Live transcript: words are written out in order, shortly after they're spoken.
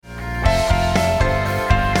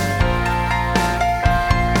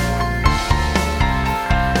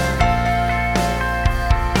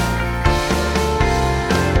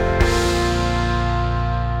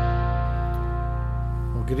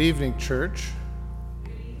church.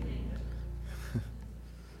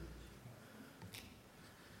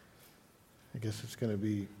 I guess it's going to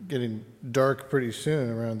be getting dark pretty soon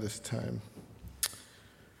around this time.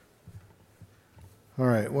 All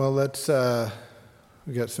right, well,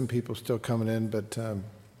 we got some people still coming in, but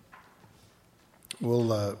we'll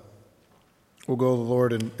go to the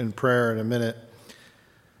Lord in prayer in a minute.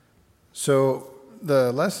 So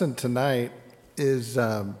the lesson tonight is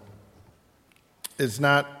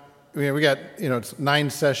not, we got, it's 9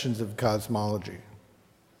 sessions of cosmology.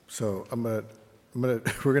 So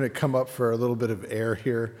we're gonna come up for a little bit of air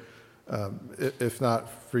here, if not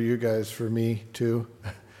for you guys, for me too.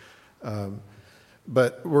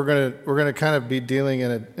 But we're gonna kind of be dealing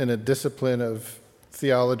in a discipline of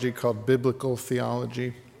theology called biblical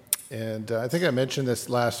theology, and I think I mentioned this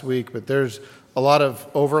last week, but there's a lot of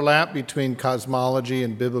overlap between cosmology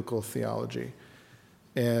and biblical theology,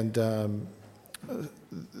 and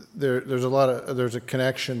there's a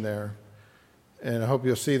connection there, and I hope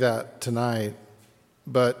you'll see that tonight.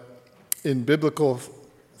 But in biblical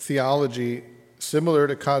theology, similar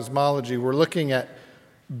to cosmology, we're looking at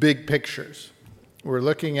big pictures. We're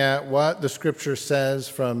looking at what the Scripture says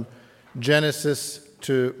from Genesis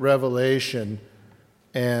to Revelation,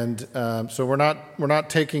 and so we're not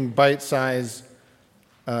taking bite-size.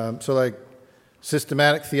 So like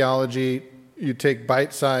systematic theology, you take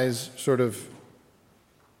bite-size sort of,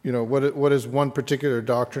 what does one particular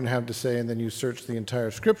doctrine have to say, and then you search the entire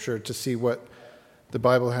Scripture to see what the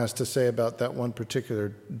Bible has to say about that one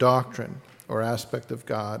particular doctrine or aspect of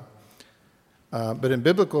God. But in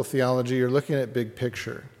biblical theology, you're looking at big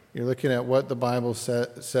picture. You're looking at what the Bible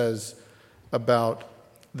says about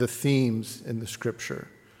the themes in the Scripture.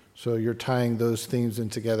 So you're tying those themes in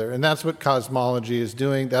together. And that's what cosmology is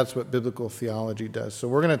doing. That's what biblical theology does. So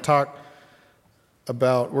we're going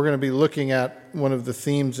to be looking at one of the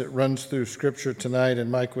themes that runs through Scripture tonight. And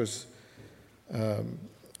Mike was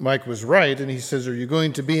right, and he says, are you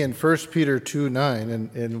going to be in 1 Peter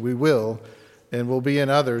 2:9? And we will, and we'll be in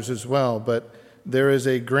others as well. But there is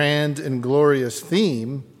a grand and glorious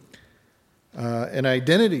theme, an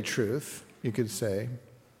identity truth, you could say,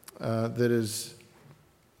 that is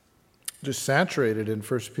just saturated in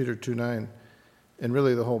 1 Peter 2:9, and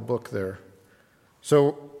really the whole book there.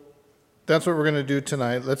 So that's what we're going to do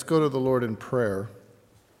tonight. Let's go to the Lord in prayer.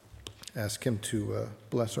 Ask him to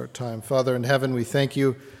bless our time. Father in heaven, we thank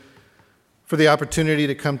you for the opportunity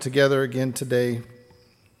to come together again today.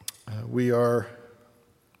 We are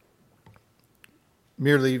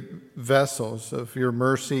merely vessels of your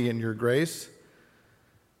mercy and your grace.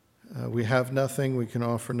 We have nothing, we can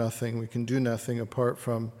offer nothing, we can do nothing apart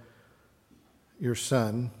from your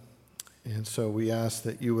Son. And so we ask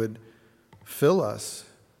that you would fill us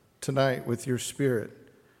tonight with your Spirit,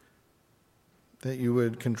 that you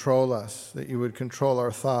would control us, that you would control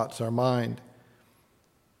our thoughts, our mind,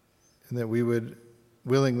 and that we would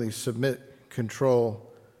willingly submit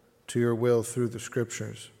control to your will through the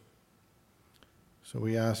Scriptures. So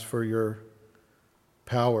we ask for your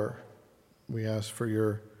power, we ask for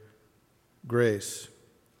your grace,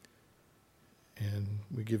 and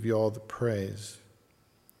we give you all the praise.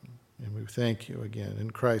 And we thank you again. In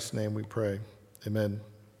Christ's name we pray. Amen.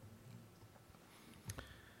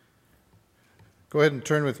 Go ahead and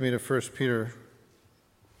turn with me to 1 Peter.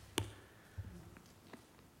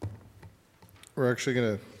 We're actually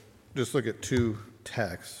going to just look at 2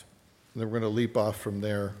 texts, and then we're going to leap off from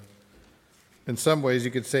there. In some ways,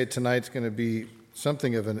 you could say tonight's going to be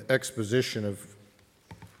something of an exposition of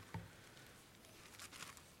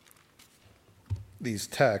these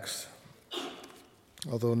texts,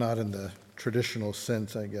 although not in the traditional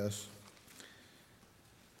sense, I guess.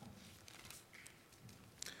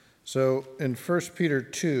 So in 1 Peter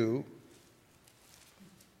 2,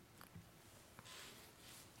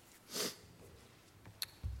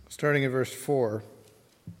 starting in verse 4,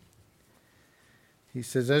 he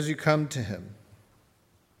says, as you come to him,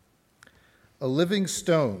 a living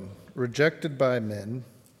stone rejected by men,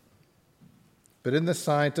 but in the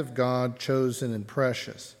sight of God chosen and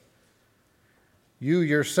precious. You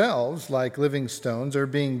yourselves, like living stones, are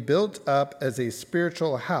being built up as a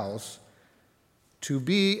spiritual house to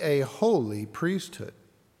be a holy priesthood,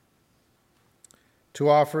 to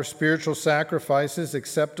offer spiritual sacrifices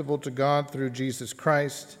acceptable to God through Jesus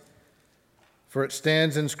Christ. For it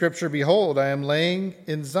stands in Scripture, behold, I am laying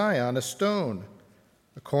in Zion a stone,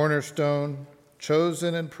 a cornerstone,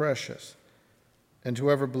 chosen and precious, and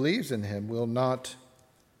whoever believes in him will not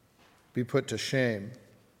be put to shame.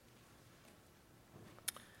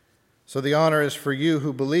 So the honor is for you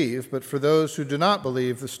who believe, but for those who do not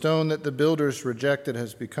believe, the stone that the builders rejected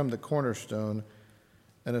has become the cornerstone,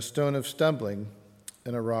 and a stone of stumbling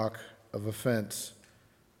and a rock of offense.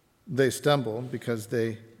 They stumble because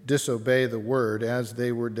they disobey the word as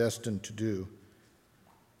they were destined to do.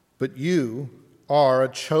 But you are a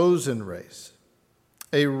chosen race,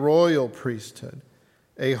 a royal priesthood,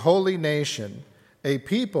 a holy nation, a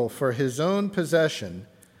people for his own possession,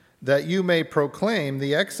 that you may proclaim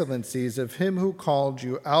the excellencies of him who called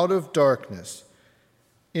you out of darkness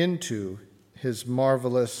into his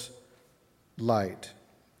marvelous light.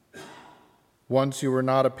 Once you were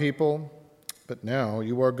not a people, but now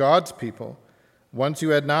you are God's people. Once you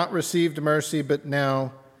had not received mercy, but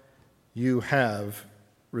now you have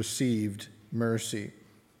received mercy.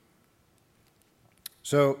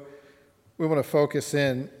 So we want to focus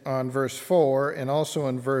in on verse 4 and also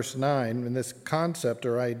on verse 9, and this concept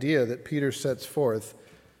or idea that Peter sets forth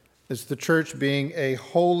is the church being a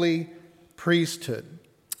holy priesthood,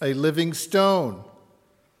 a living stone,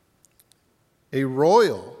 a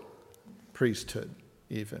royal priesthood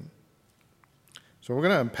even. So we're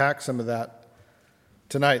going to unpack some of that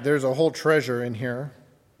tonight. There's a whole treasure in here,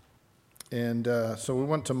 and so we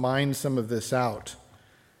want to mine some of this out.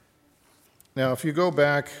 Now, if you go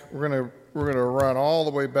back, we're going to run all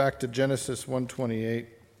the way back to Genesis 1:28.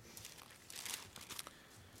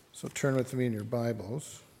 So turn with me in your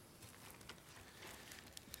Bibles.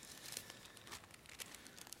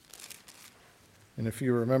 And if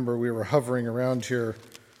you remember, we were hovering around here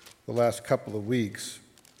the last couple of weeks.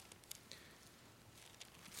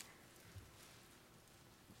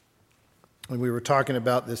 And we were talking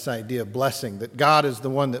about this idea of blessing, that God is the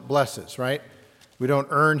one that blesses, right? We don't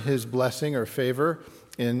earn his blessing or favor.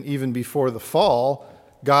 And even before the fall,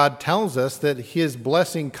 God tells us that his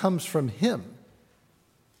blessing comes from him.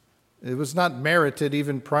 It was not merited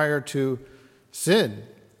even prior to sin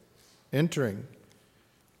entering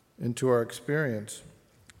into our experience.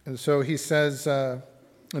 And so he says, in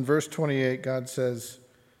verse 28, God says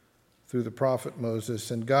through the prophet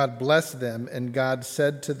Moses, and God blessed them, and God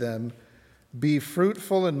said to them, be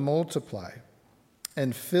fruitful and multiply,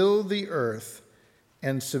 and fill the earth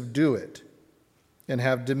and subdue it, and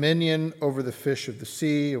have dominion over the fish of the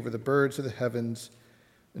sea, over the birds of the heavens,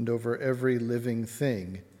 and over every living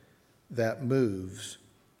thing that moves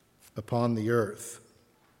upon the earth.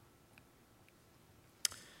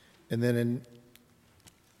 And then in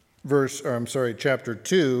chapter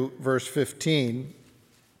 2, verse 15,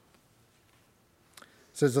 it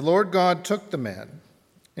says, the Lord God took the man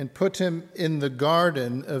and put him in the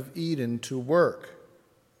Garden of Eden to work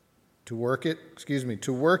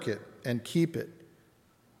it and keep it.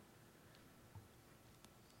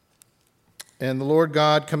 And the Lord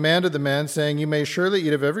God commanded the man, saying, you may surely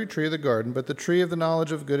eat of every tree of the garden, but the tree of the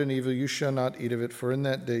knowledge of good and evil you shall not eat of it, for in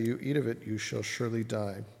that day you eat of it, you shall surely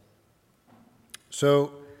die.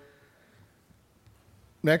 So,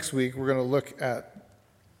 next week we're going to look at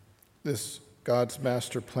this God's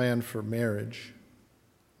master plan for marriage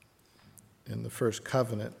in the first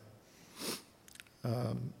covenant.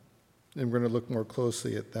 And we're going to look more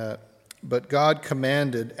closely at that. But God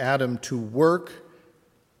commanded Adam to work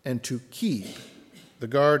and to keep the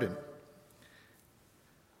garden.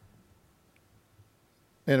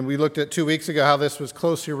 And we looked at 2 weeks ago how this was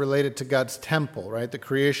closely related to God's temple, right? The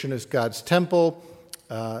creation is God's temple.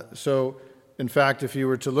 So, in fact, if you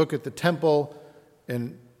were to look at the temple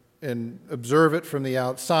and observe it from the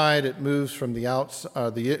outside, it moves from the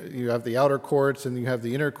outside. You have the outer courts and you have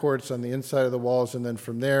the inner courts on the inside of the walls, and then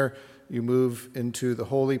from there you move into the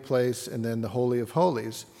holy place and then the Holy of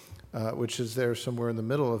Holies, which is there somewhere in the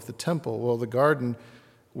middle of the temple. Well, the garden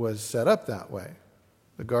was set up that way.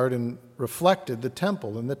 The garden reflected the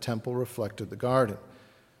temple, and the temple reflected the garden.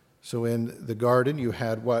 So in the garden, you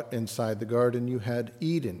had what? Inside the garden, you had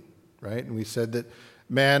Eden, right? And we said that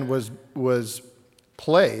man was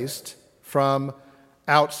placed from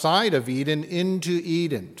outside of Eden into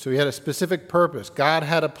Eden. So he had a specific purpose. God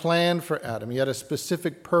had a plan for Adam. He had a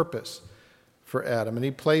specific purpose for Adam, and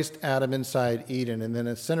he placed Adam inside Eden. And then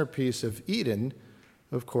a centerpiece of Eden,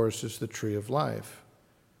 of course, is the tree of life,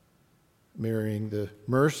 mirroring the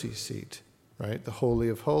mercy seat, right? The Holy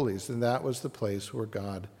of Holies. And that was the place where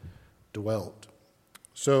God dwelt.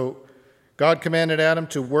 So God commanded Adam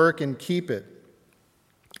to work and keep it.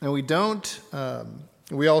 And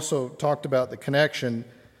we also talked about the connection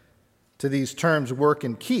to these terms work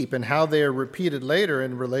and keep and how they are repeated later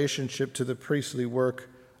in relationship to the priestly work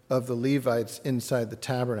of the Levites inside the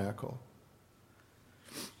tabernacle.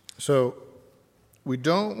 So we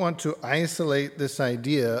don't want to isolate this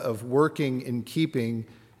idea of working and keeping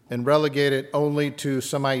and relegate it only to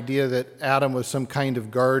some idea that Adam was some kind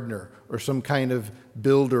of gardener or some kind of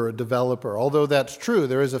builder or developer. Although that's true,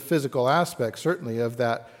 there is a physical aspect, certainly, of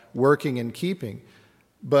that working and keeping.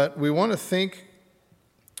 But we want to think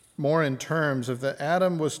more in terms of that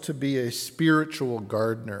Adam was to be a spiritual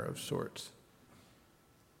gardener of sorts.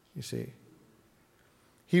 You see,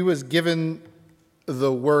 he was given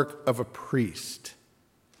the work of a priest.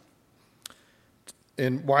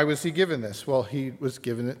 And why was he given this? Well, he was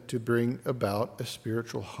given it to bring about a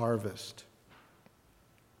spiritual harvest.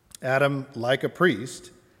 Adam, like a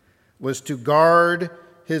priest, was to guard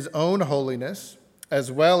his own holiness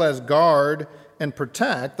as well as guard and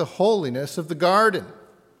protect the holiness of the garden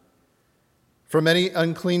from any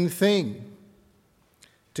unclean thing,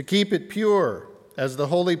 to keep it pure as the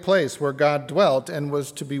holy place where God dwelt and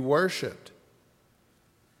was to be worshipped.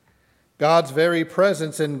 God's very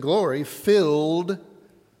presence and glory filled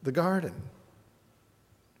the garden,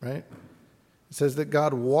 right? It says that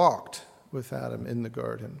God walked with Adam in the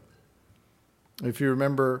garden. If you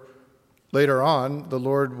remember, later on, the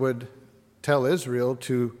Lord would tell Israel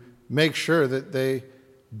to make sure that they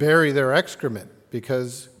bury their excrement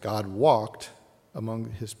because God walked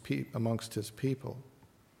amongst his people.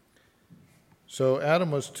 So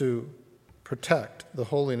Adam was to protect the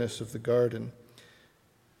holiness of the garden.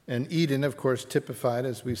 And Eden, of course, typified,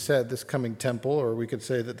 as we said, this coming temple, or we could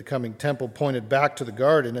say that the coming temple pointed back to the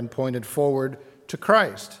garden and pointed forward to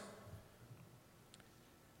Christ.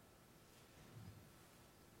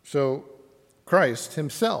 So Christ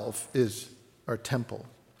himself is our temple.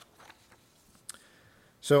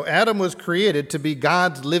 So Adam was created to be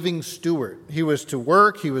God's living steward. He was to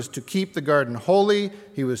work, he was to keep the garden holy,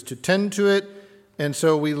 he was to tend to it. And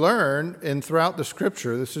so we learn, and throughout the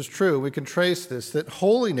scripture, this is true, we can trace this, that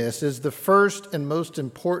holiness is the first and most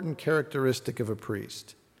important characteristic of a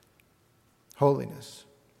priest. Holiness.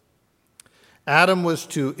 Adam was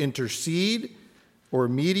to intercede or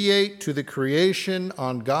mediate to the creation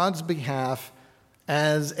on God's behalf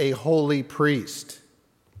as a holy priest.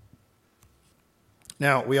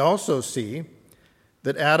 Now, we also see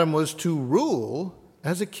that Adam was to rule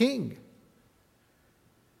as a king.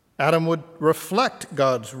 Adam would reflect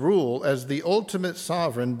God's rule as the ultimate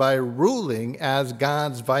sovereign by ruling as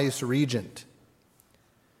God's vice-regent.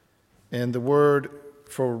 And the word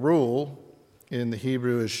for rule in the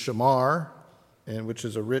Hebrew is shamar, and which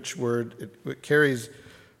is a rich word. It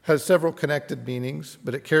has several connected meanings,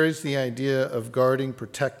 but it carries the idea of guarding,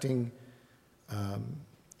 protecting,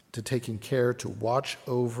 to taking care, to watch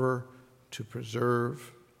over, to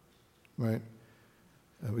preserve, right?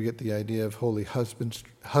 We get the idea of holy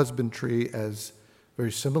husbandry as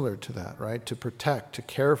very similar to that, right? To protect, to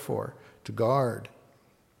care for, to guard.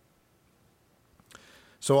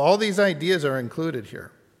 So all these ideas are included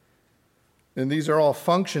here. And these are all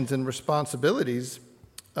functions and responsibilities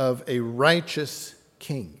of a righteous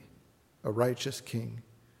king, a righteous king.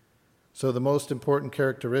 So the most important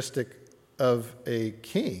characteristic of a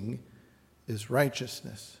king is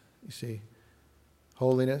righteousness. You see,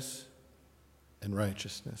 holiness and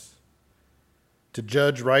righteousness. To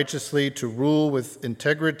judge righteously, to rule with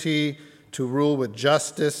integrity, to rule with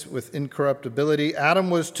justice, with incorruptibility. Adam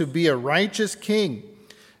was to be a righteous king.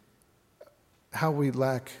 How we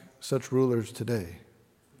lack such rulers today.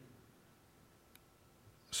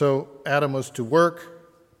 So Adam was to work,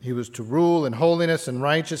 he was to rule in holiness and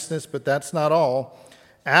righteousness, but that's not all.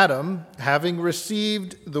 Adam, having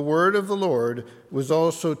received the word of the Lord, was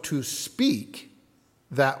also to speak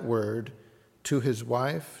that word to his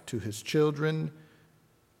wife, to his children,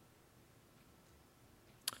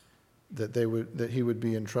 that he would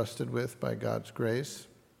be entrusted with by God's grace.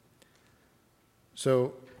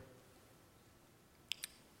 So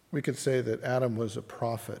we could say that Adam was a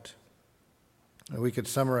prophet. And we could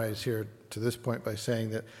summarize here to this point by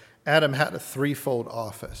saying that Adam had a threefold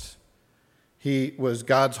office. He was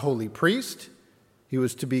God's holy priest, he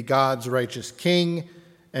was to be God's righteous king,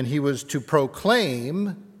 and he was to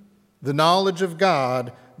proclaim the knowledge of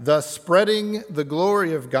God, thus spreading the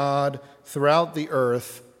glory of God throughout the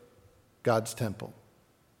earth, God's temple.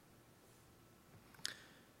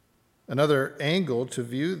 Another angle to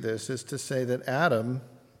view this is to say that Adam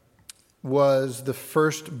was the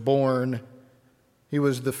firstborn. He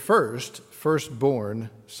was the firstborn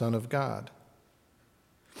son of God.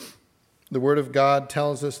 The Word of God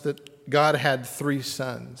tells us that God had 3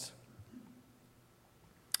 sons.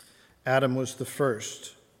 Adam was the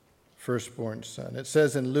firstborn son. It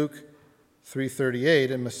says in Luke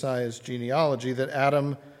 3:38 in Messiah's genealogy that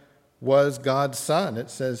Adam was God's son. It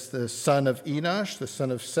says the son of Enosh, the son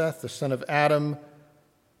of Seth, the son of Adam,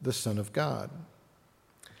 the son of God.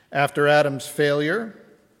 After Adam's failure,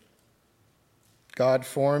 God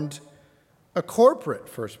formed a corporate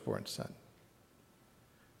firstborn son.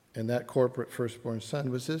 And that corporate firstborn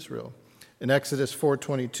son was Israel. In Exodus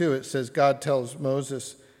 4:22, it says, God tells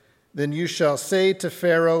Moses, then you shall say to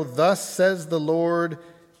Pharaoh, thus says the Lord,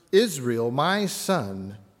 Israel, my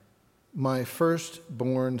son, my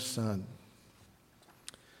firstborn son.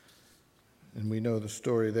 And we know the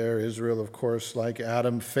story there. Israel, of course, like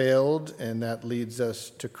Adam, failed, and that leads us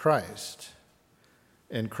to Christ.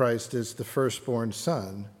 And Christ is the firstborn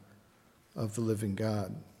son of the living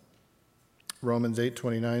God. Romans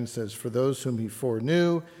 8:29 says, for those whom he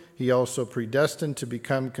foreknew, he also predestined to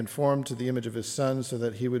become conformed to the image of his son, so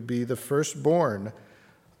that he would be the firstborn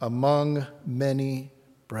among many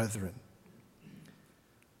brethren.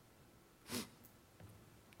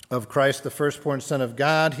 Of Christ, the firstborn Son of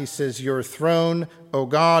God, he says, your throne, O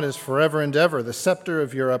God, is forever and ever. The scepter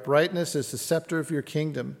of your uprightness is the scepter of your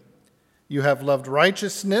kingdom. You have loved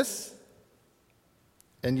righteousness,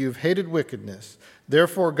 and you've hated wickedness.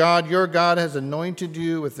 Therefore, God, your God, has anointed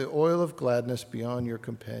you with the oil of gladness beyond your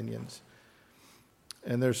companions.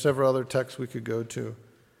 And there's several other texts we could go to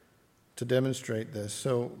demonstrate this.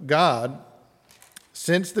 So God,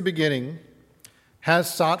 since the beginning,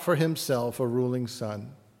 has sought for himself a ruling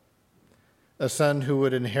son, a son who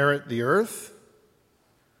would inherit the earth,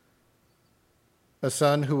 a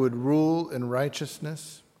son who would rule in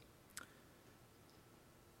righteousness,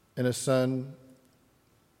 and a son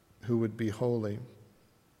who would be holy.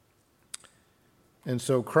 And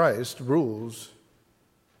so Christ rules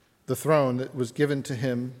the throne that was given to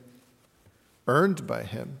him, earned by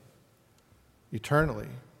him eternally.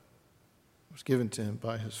 It was given to him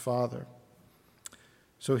by his Father.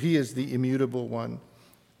 So he is the immutable one.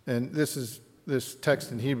 And this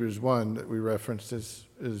text in Hebrews 1 that we referenced is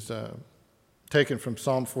taken from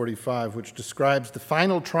Psalm 45, which describes the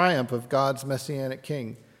final triumph of God's messianic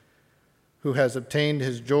king, who has obtained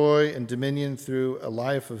his joy and dominion through a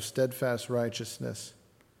life of steadfast righteousness,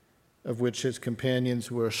 of which his companions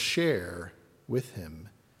will share with him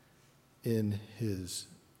in his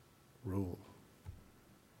rule.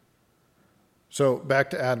 So back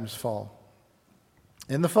to Adam's fall.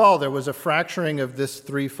 In the fall, there was a fracturing of this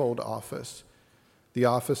threefold office. The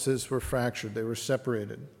offices were fractured. They were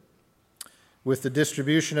separated. With the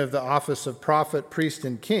distribution of the office of prophet, priest,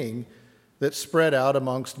 and king that spread out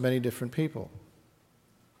amongst many different people.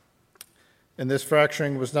 And this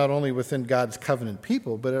fracturing was not only within God's covenant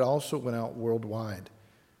people, but it also went out worldwide.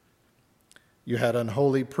 You had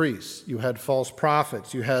unholy priests. You had false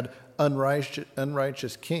prophets. You had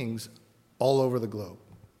unrighteous kings all over the globe.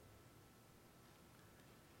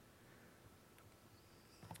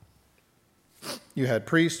 You had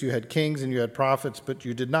priests, you had kings, and you had prophets, but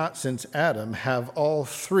you did not, since Adam, have all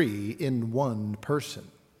three in one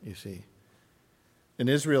person, you see. In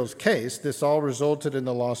Israel's case, this all resulted in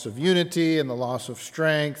the loss of unity and the loss of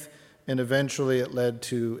strength, and eventually it led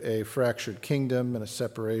to a fractured kingdom and a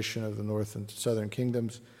separation of the north and southern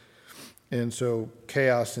kingdoms. And so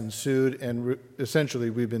chaos ensued, and essentially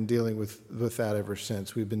we've been dealing with that ever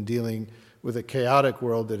since. We've been dealing with a chaotic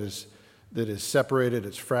world that is separated,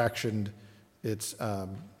 it's fractured, it's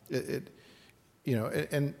and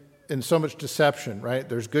so much deception, right?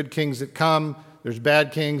 There's good kings that come, there's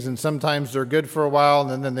bad kings, and sometimes they're good for a while,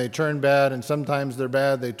 and then they turn bad, and sometimes they're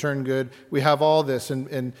bad, they turn good. We have all this,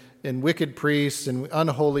 and wicked priests and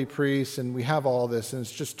unholy priests, and we have all this, and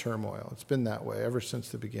it's just turmoil. It's been that way ever since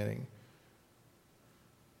the beginning,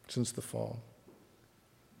 since the fall.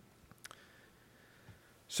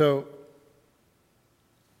 So,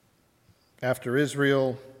 after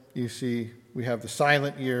Israel, you see, we have the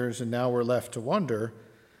silent years, and now we're left to wonder,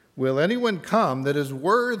 will anyone come that is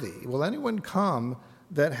worthy? Will anyone come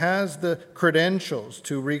that has the credentials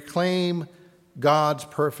to reclaim God's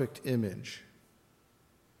perfect image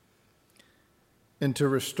and to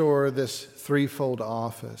restore this threefold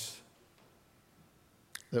office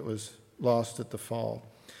that was lost at the fall?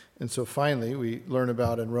 And so finally, we learn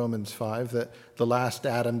about in Romans 5 that the last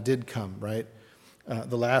Adam did come, right?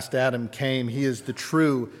 The last Adam came. He is the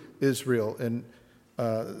true Israel, and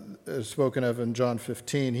spoken of in John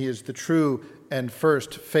 15. He is the true and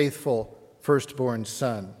first faithful firstborn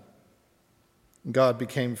son. God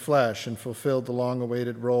became flesh and fulfilled the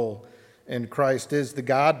long-awaited role, and Christ is the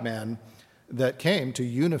God-man that came to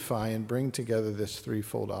unify and bring together this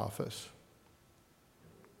threefold office.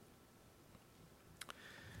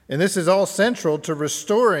 And this is all central to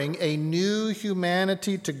restoring a new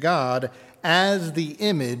humanity to God as the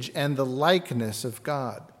image and the likeness of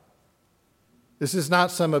God. This is not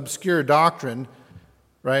some obscure doctrine,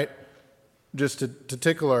 right, just to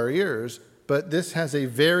tickle our ears, but this has a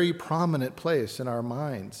very prominent place in our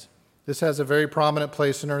minds. This has a very prominent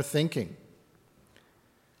place in our thinking.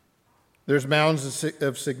 There's mounds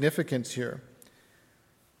of significance here.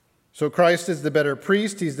 So Christ is the better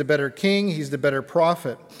priest, he's the better king, he's the better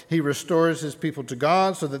prophet. He restores his people to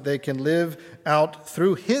God so that they can live out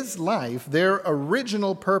through his life their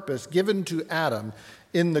original purpose given to Adam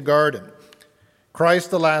in the garden.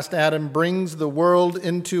 Christ, the last Adam, brings the world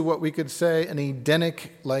into what we could say an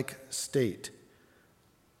Edenic-like state,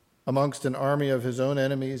 amongst an army of his own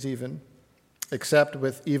enemies even, except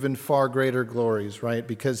with even far greater glories, right?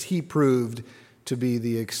 Because he proved to be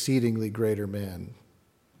the exceedingly greater man.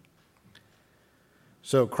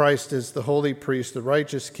 So Christ is the holy priest, the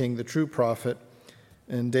righteous king, the true prophet.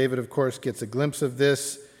 And David, of course, gets a glimpse of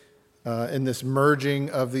this in this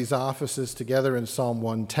merging of these offices together in Psalm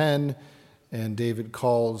 110. And David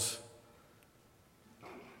calls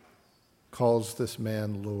this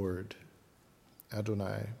man Lord,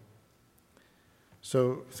 Adonai.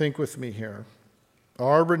 So think with me here.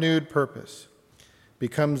 Our renewed purpose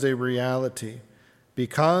becomes a reality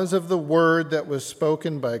because of the word that was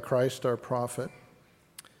spoken by Christ our prophet,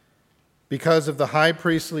 because of the high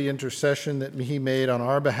priestly intercession that he made on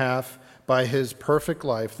our behalf by his perfect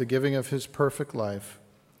life, the giving of his perfect life,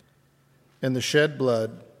 and the shed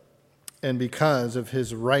blood, and because of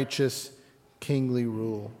his righteous kingly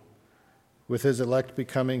rule, with his elect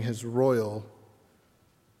becoming his royal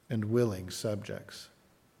and willing subjects.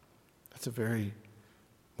 That's a very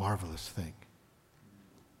marvelous thing.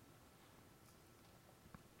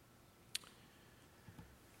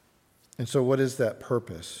 And so what is that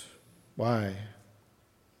purpose? Why?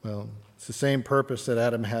 Well, it's the same purpose that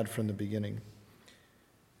Adam had from the beginning.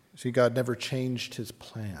 See, God never changed his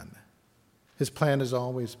plan. His plan has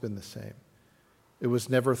always been the same. It was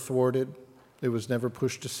never thwarted. It was never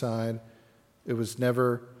pushed aside. It was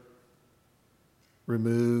never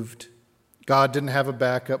removed. God didn't have a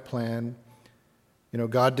backup plan.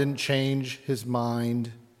 God didn't change his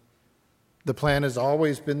mind. The plan has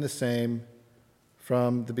always been the same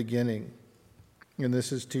from the beginning. And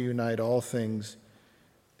this is to unite all things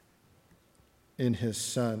in his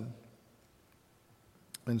Son.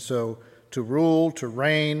 And so to rule, to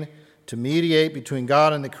reign, to mediate between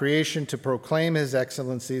God and the creation, to proclaim his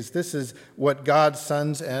excellencies, this is what God's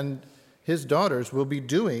sons and his daughters will be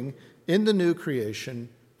doing in the new creation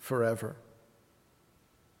forever.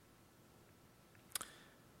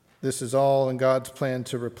 This is all in God's plan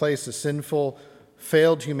to replace a sinful,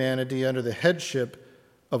 failed humanity under the headship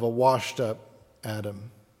of a washed-up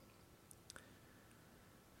Adam.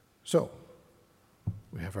 So,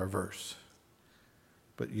 we have our verse.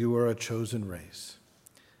 But you are a chosen race.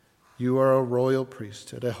 You are a royal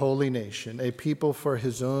priesthood, a holy nation, a people for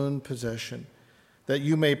his own possession, that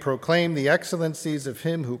you may proclaim the excellencies of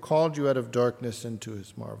him who called you out of darkness into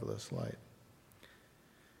his marvelous light.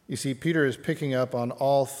 You see, Peter is picking up on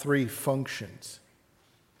all three functions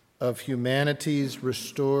of humanity's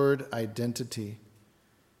restored identity.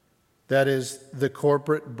 That is the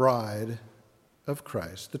corporate bride of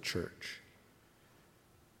Christ, the church.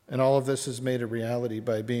 And all of this is made a reality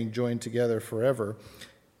by being joined together forever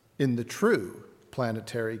in the true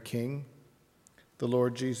planetary King, the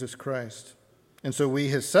Lord Jesus Christ. And so we,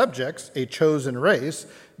 his subjects, a chosen race,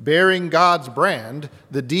 bearing God's brand,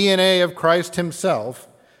 the DNA of Christ himself,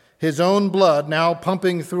 his own blood now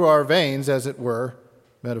pumping through our veins, as it were,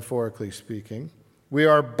 metaphorically speaking. We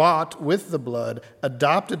are bought with the blood,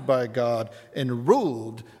 adopted by God, and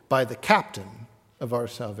ruled by the captain of our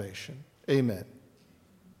salvation. Amen.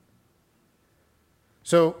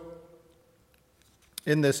 So,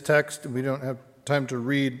 in this text, we don't have time to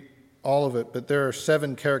read all of it, but there are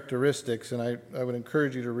 7 characteristics, and I would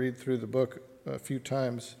encourage you to read through the book a few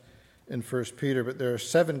times in 1 Peter, but there are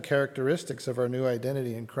 7 characteristics of our new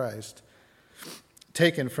identity in Christ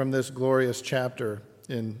taken from this glorious chapter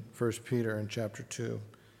in 1 Peter in chapter 2.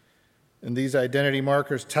 And these identity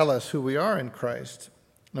markers tell us who we are in Christ.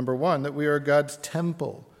 Number 1, that we are God's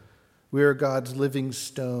temple. We are God's living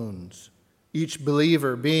stones. Each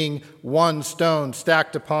believer being one stone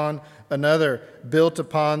stacked upon another, built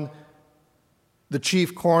upon the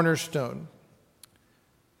chief cornerstone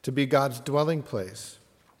to be God's dwelling place.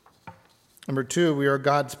 Number 2, we are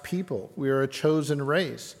God's people. We are a chosen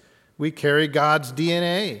race. We carry God's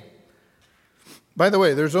DNA. By the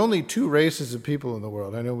way, there's only 2 races of people in the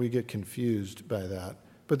world. I know we get confused by that.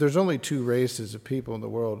 But there's only 2 races of people in the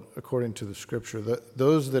world, according to the Scripture.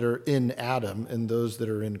 Those that are in Adam and those that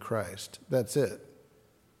are in Christ. That's it.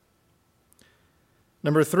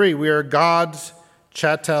 Number 3, we are God's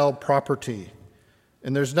chattel property.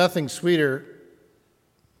 And there's nothing sweeter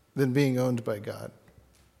than being owned by God.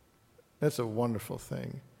 That's a wonderful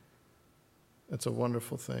thing. That's a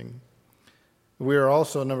wonderful thing. We are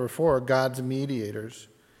also, number 4, God's mediators.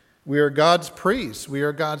 We are God's priests. We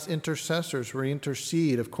are God's intercessors. We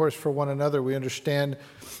intercede, of course, for one another. We understand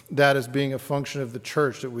that as being a function of the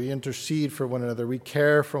church, that we intercede for one another. We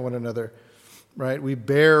care for one another, right? We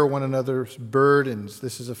bear one another's burdens.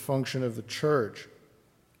 This is a function of the church.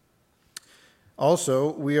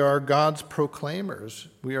 Also, we are God's proclaimers.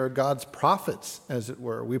 We are God's prophets, as it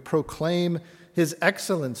were. We proclaim his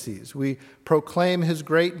excellencies. We proclaim his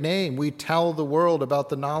great name. We tell the world about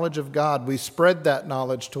the knowledge of God. We spread that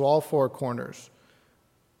knowledge to all four corners.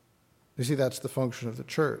 You see, that's the function of the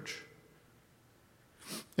church.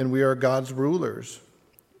 And we are God's rulers.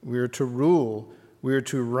 We are to rule. We are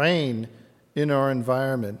to reign in our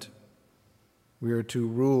environment. We are to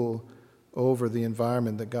rule over the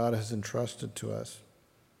environment that God has entrusted to us.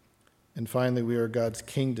 And finally, we are God's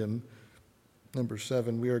kingdom. Number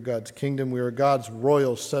 7, we are God's kingdom. We are God's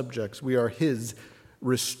royal subjects. We are his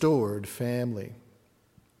restored family.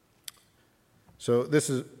 So this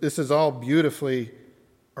is all beautifully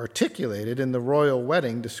articulated in the royal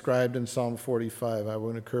wedding described in Psalm 45. I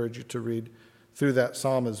would encourage you to read through that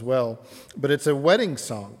psalm as well. But it's a wedding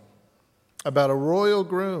song about a royal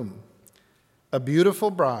groom, a beautiful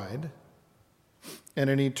bride, and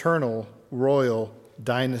an eternal royal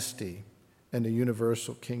dynasty and a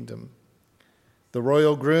universal kingdom. The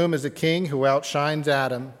royal groom is a king who outshines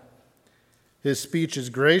Adam. His speech is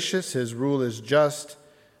gracious, his rule is just,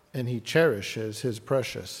 and he cherishes his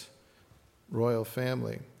precious royal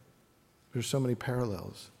family. There's so many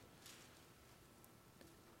parallels.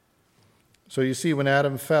 So you see, when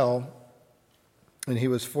Adam fell and he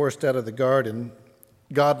was forced out of the garden,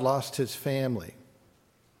 God lost his family.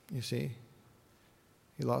 You see,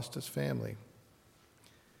 he lost his family.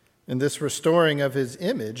 And this restoring of his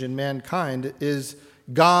image in mankind is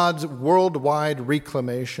God's worldwide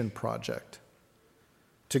reclamation project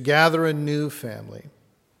to gather a new family,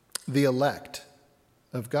 the elect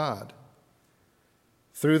of God,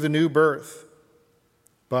 through the new birth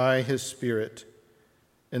by his Spirit.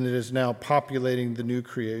 And it is now populating the new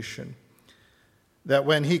creation. That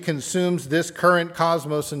when he consumes this current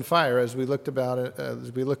cosmos in fire, as we looked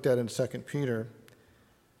at in 2 Peter,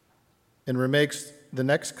 and remakes the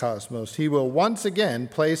next cosmos, he will once again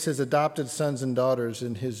place his adopted sons and daughters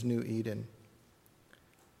in his new Eden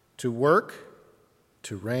to work,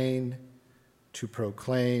 to reign, to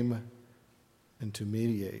proclaim, and to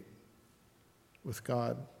mediate with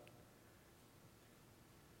God.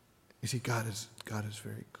 You see, God is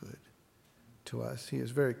very good to us. He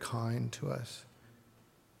is very kind to us.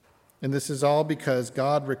 And this is all because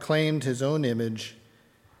God reclaimed his own image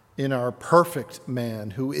in our perfect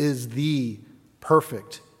man, who is the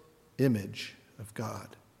perfect image of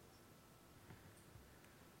God.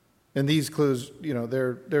 And these clues,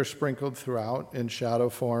 they're sprinkled throughout in shadow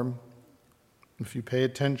form. If you pay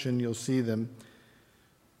attention, you'll see them.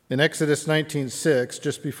 In Exodus 19:6,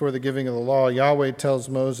 just before the giving of the law, Yahweh tells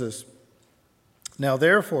Moses, "Now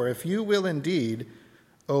therefore, if you will indeed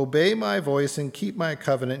obey my voice and keep my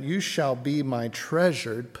covenant, you shall be my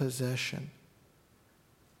treasured possession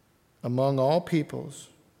among all peoples,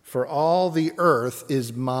 for all the earth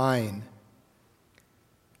is mine.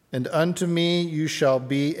 And unto me you shall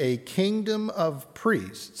be a kingdom of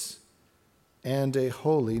priests and a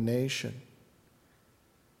holy nation.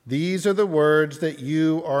 These are the words that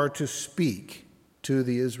you are to speak to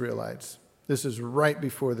the Israelites." This is right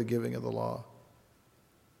before the giving of the law.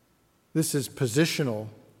 This is positional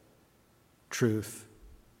truth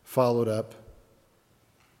followed up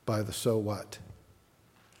by the so what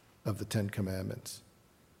of the Ten Commandments.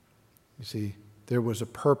 You see, there was a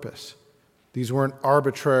purpose. These weren't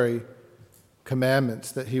arbitrary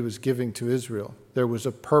commandments that he was giving to Israel. There was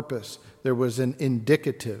a purpose. There was an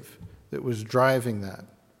indicative that was driving that.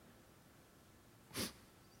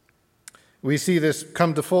 We see this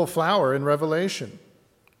come to full flower in Revelation.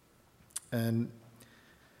 And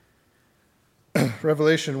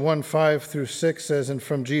Revelation 1:5-6 says, "And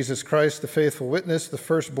from Jesus Christ, the faithful witness, the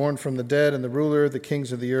firstborn from the dead, and the ruler of the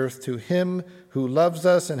kings of the earth, to him who loves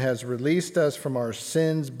us and has released us from our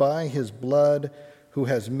sins by his blood, who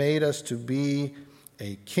has made us to be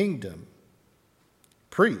a kingdom,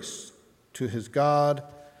 priests to his God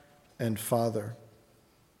and Father."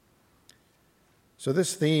 So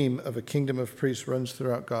this theme of a kingdom of priests runs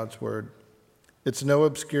throughout God's word. It's no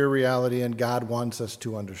obscure reality, and God wants us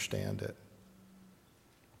to understand it.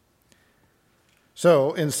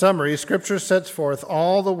 So, in summary, Scripture sets forth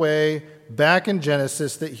all the way back in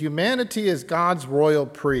Genesis that humanity is God's royal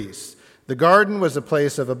priests, The garden was a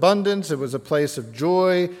place of abundance. It was a place of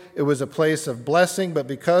joy. It was a place of blessing. But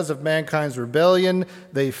because of mankind's rebellion,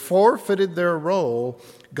 they forfeited their role.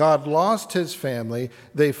 God lost his family.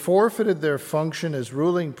 They forfeited their function as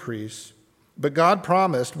ruling priests. But God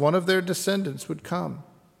promised one of their descendants would come.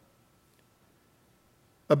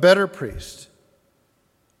 A better priest.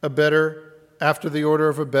 After the order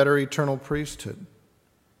of a better eternal priesthood.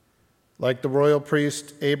 Like the royal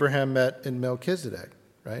priest Abraham met in Melchizedek,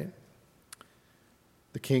 right?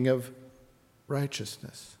 The king of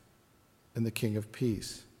righteousness and the king of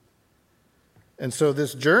peace. And so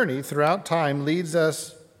this journey throughout time leads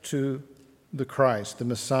us to the Christ, the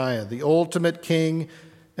Messiah, the ultimate king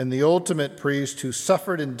and the ultimate priest who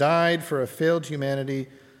suffered and died for a failed humanity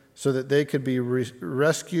so that they could be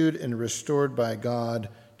rescued and restored by God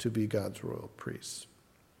to be God's royal priests.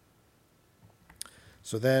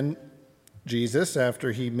 So then Jesus,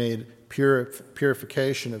 after he made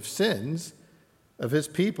purification of sins of his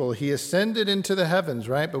people, he ascended into the heavens,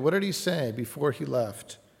 right? But what did he say before he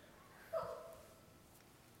left?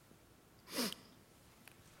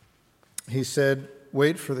 He said,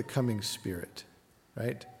 wait for the coming Spirit,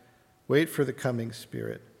 right? Wait for the coming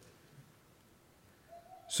Spirit.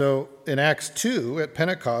 So in Acts 2, at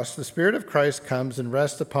Pentecost, the Spirit of Christ comes and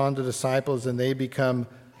rests upon the disciples, and they become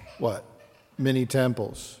what? Mini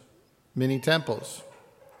temples. Mini temples.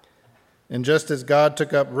 And just as God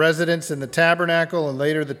took up residence in the tabernacle and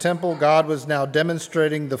later the temple, God was now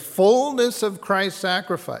demonstrating the fullness of Christ's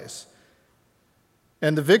sacrifice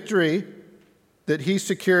and the victory that he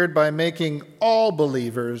secured by making all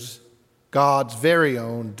believers God's very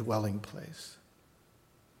own dwelling place.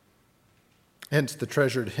 Hence the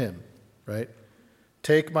treasured hymn, right?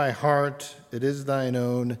 Take my heart, it is thine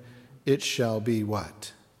own, it shall be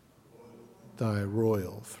what? Thy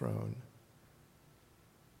royal throne.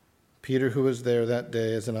 Peter, who was there that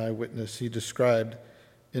day as an eyewitness, he described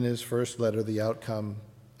in his first letter the outcome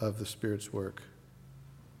of the Spirit's work.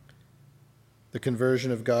 The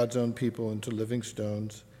conversion of God's own people into living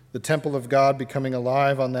stones, the temple of God becoming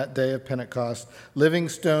alive on that day of Pentecost, living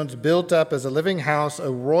stones built up as a living house, a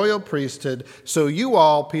royal priesthood, so you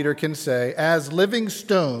all, Peter can say, as living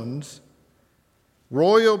stones,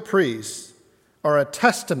 royal priests are a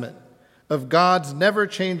testament of God's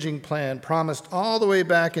never-changing plan promised all the way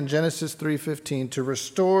back in Genesis 3:15 to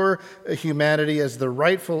restore humanity as the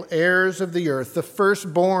rightful heirs of the earth, the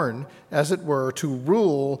firstborn, as it were, to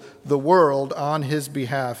rule the world on his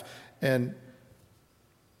behalf. And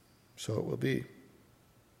so it will be.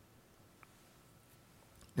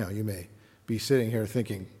 Now, you may be sitting here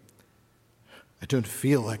thinking, I don't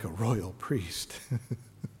feel like a royal priest.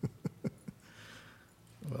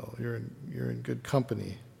 Well, you're in good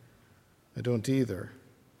company. I don't either.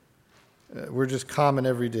 We're just common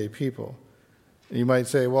everyday people. And you might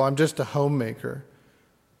say, well, I'm just a homemaker,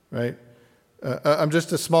 right? I'm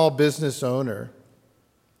just a small business owner.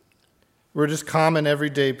 We're just common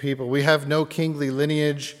everyday people. We have no kingly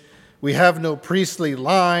lineage. We have no priestly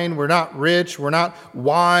line. We're not rich. We're not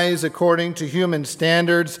wise according to human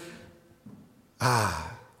standards.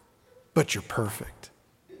 But you're perfect.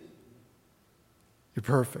 You're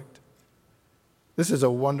perfect. This is a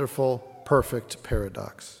wonderful, perfect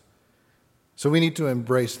paradox. So we need to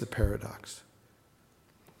embrace the paradox.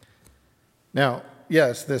 Now,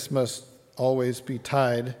 yes, this must always be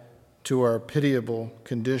tied to our pitiable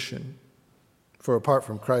condition. For apart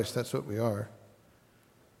from Christ, that's what we are.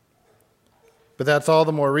 But that's all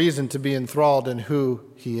the more reason to be enthralled in who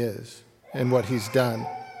he is and what he's done.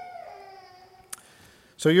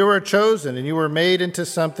 So you were chosen and you were made into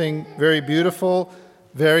something very beautiful,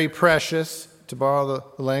 very precious, to borrow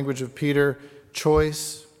the language of Peter,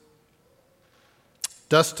 choice,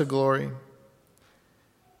 dust to glory.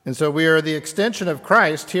 And so we are the extension of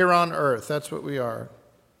Christ here on earth. That's what we are.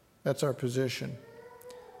 That's our position.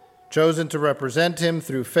 Chosen to represent him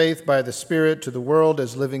through faith by the Spirit to the world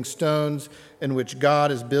as living stones in which God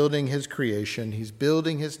is building his creation. He's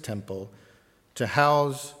building his temple to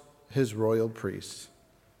house his royal priests.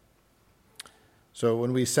 So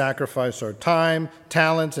when we sacrifice our time,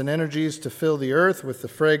 talents, and energies to fill the earth with the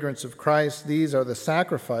fragrance of Christ, these are the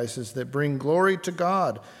sacrifices that bring glory to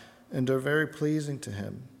God and are very pleasing to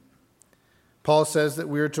him. Paul says that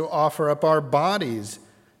we are to offer up our bodies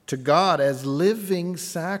to God as living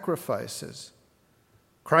sacrifices.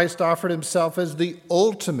 Christ offered himself as the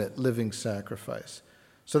ultimate living sacrifice,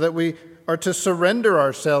 so that we are to surrender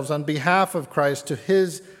ourselves on behalf of Christ to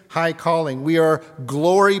his high calling. We are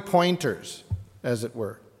glory pointers, as it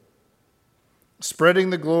were, spreading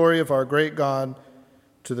the glory of our great God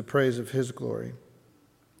to the praise of his glory.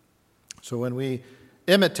 So when we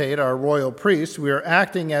imitate our royal priests, we are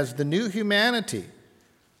acting as the new humanity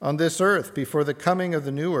on this earth before the coming of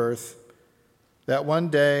the new earth, that one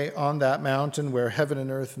day on that mountain where heaven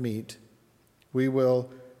and earth meet, we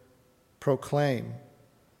will proclaim,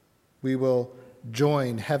 we will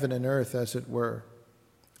join heaven and earth, as it were.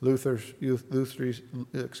 Martin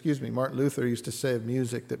Luther used to say of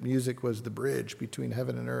music that music was the bridge between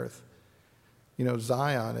heaven and earth. You know,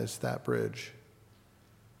 Zion is that bridge.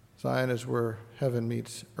 Zion is where heaven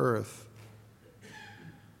meets earth.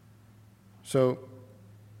 So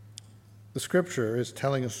the scripture is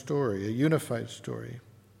telling a story, a unified story,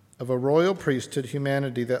 of a royal priesthood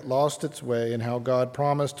humanity that lost its way and how God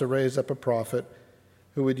promised to raise up a prophet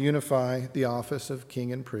who would unify the office of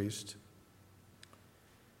king and priest.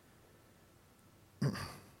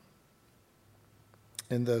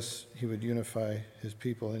 And thus he would unify his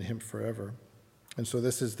people in him forever. And so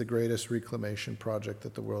this is the greatest reclamation project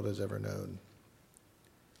that the world has ever known.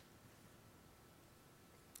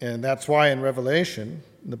 And that's why in Revelation,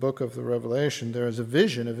 in the book of the Revelation, there is a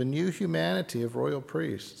vision of a new humanity of royal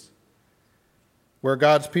priests, where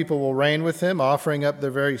God's people will reign with him, offering up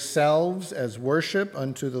their very selves as worship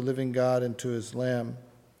unto the living God and to his Lamb.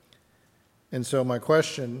 And so my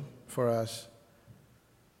question for us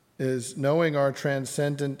is, knowing our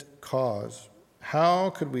transcendent cause, how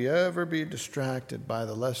could we ever be distracted by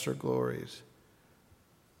the lesser glories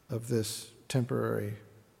of this temporary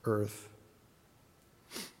earth,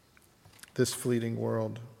 this fleeting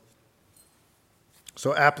world?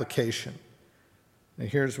 So application. And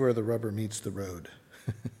here's where the rubber meets the road.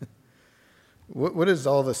 What is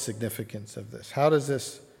all the significance of this? How does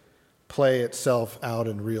this play itself out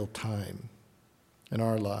in real time in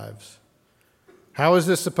our lives? How is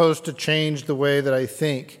this supposed to change the way that I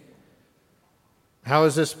think? How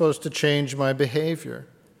is this supposed to change my behavior?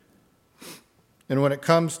 And when it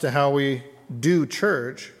comes to how we do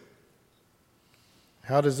church,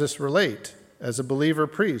 how does this relate as a believer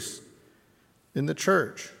priest in the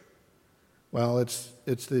church? Well,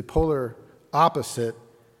 it's the polar opposite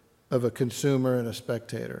of a consumer and a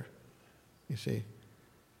spectator, you see.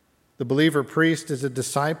 The believer priest is a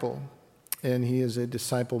disciple, and he is a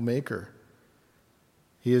disciple maker.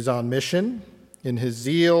 He is on mission in his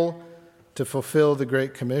zeal to fulfill the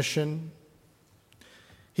Great Commission.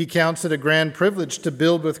 He counts it a grand privilege to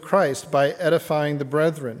build with Christ by edifying the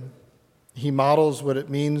brethren. He models what it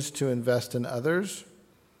means to invest in others.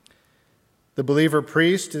 The believer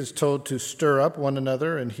priest is told to stir up one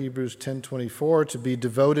another in Hebrews 10:24, to be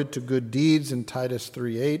devoted to good deeds in Titus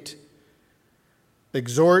 3:8,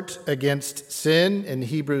 exhort against sin in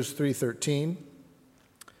Hebrews 3:13,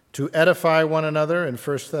 to edify one another in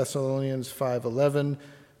 1 Thessalonians 5:11,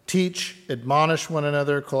 teach, admonish one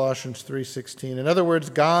another, Colossians 3:16. In other words,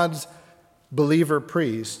 God's believer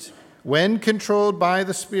priest, when controlled by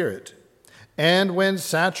the Spirit and when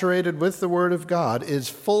saturated with the Word of God, is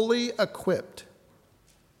fully equipped,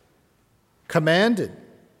 commanded,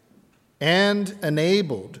 and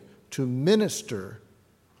enabled to minister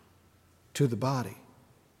to the body.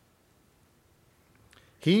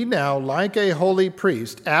 He now, like a holy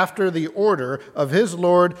priest, after the order of his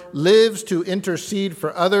Lord, lives to intercede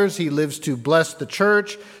for others. He lives to bless the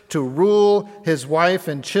church, to rule his wife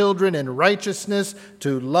and children in righteousness,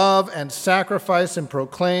 to love and sacrifice and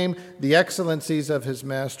proclaim the excellencies of his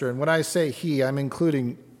master. And when I say he, I'm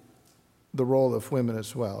including the role of women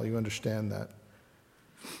as well. You understand that.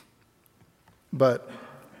 But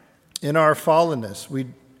in our fallenness, we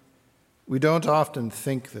don't often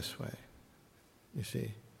think this way. You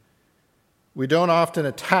see, we don't often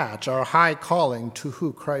attach our high calling to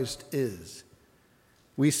who Christ is.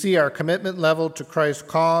 We see our commitment level to Christ's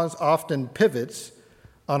cause often pivots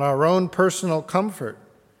on our own personal comfort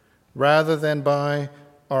rather than by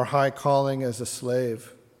our high calling as a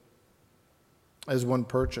slave, as one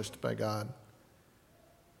purchased by God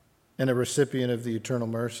and a recipient of the eternal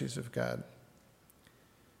mercies of God.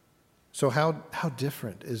 So how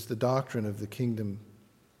different is the doctrine of the kingdom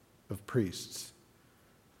of priests?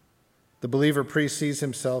 The believer priest sees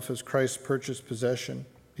himself as Christ's purchased possession.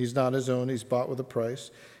 He's not his own, he's bought with a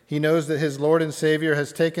price. He knows that his Lord and Savior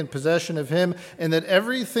has taken possession of him and that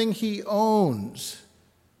everything he owns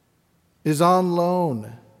is on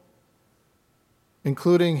loan,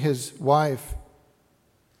 including his wife,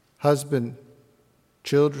 husband,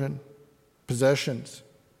 children, possessions,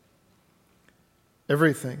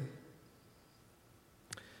 everything.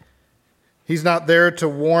 He's not there to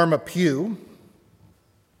warm a pew.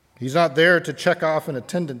 He's not there to check off an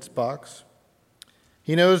attendance box.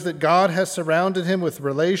 He knows that God has surrounded him with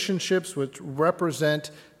relationships which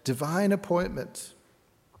represent divine appointments.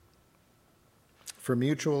 for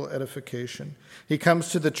mutual edification. He comes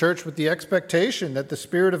to the church with the expectation that the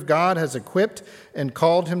Spirit of God has equipped and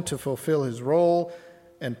called him to fulfill his role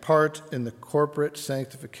and part in the corporate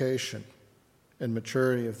sanctification and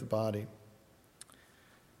maturity of the body.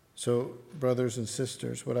 So, brothers and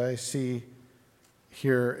sisters, what I see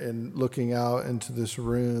here in looking out into this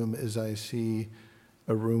room is I see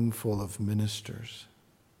a room full of ministers.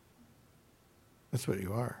 That's what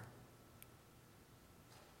you are.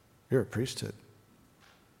 You're a priesthood.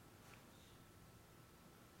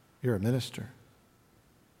 You're a minister.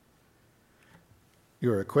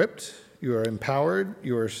 You are equipped, you are empowered,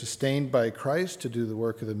 you are sustained by Christ to do the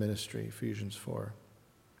work of the ministry, Ephesians 4.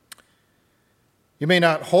 You may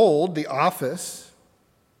not hold the office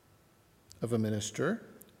of a minister,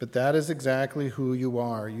 but that is exactly who you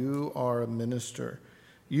are. You are a minister.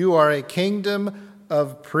 You are a kingdom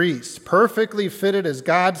of priests, perfectly fitted as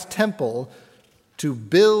God's temple to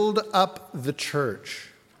build up the church.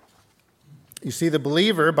 You see, the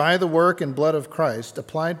believer, by the work and blood of Christ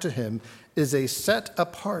applied to him, is a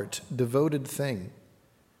set-apart, devoted thing,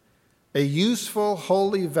 a useful,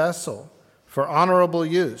 holy vessel for honorable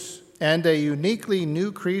use, and a uniquely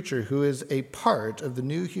new creature who is a part of the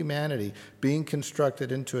new humanity being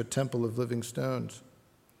constructed into a temple of living stones,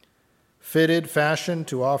 fitted, fashioned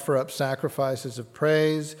to offer up sacrifices of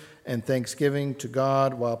praise and thanksgiving to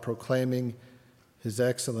God while proclaiming his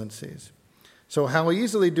excellencies. So how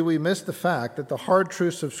easily do we miss the fact that the hard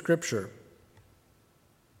truths of Scripture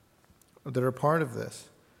that are part of this,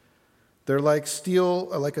 they're like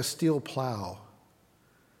a steel plow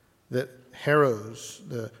that harrows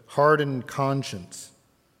the hardened conscience.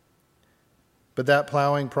 But that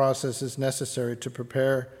plowing process is necessary to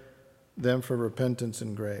prepare them for repentance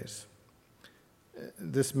and grace.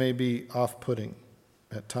 This may be off-putting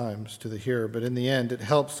at times to the hearer, but in the end, it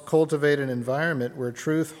helps cultivate an environment where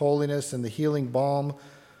truth, holiness, and the healing balm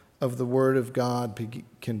of the Word of God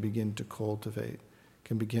can begin to cultivate,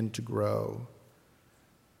 can begin to grow.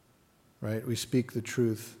 Right? We speak the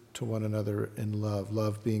truth to one another in love,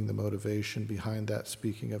 love being the motivation behind that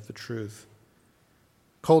speaking of the truth.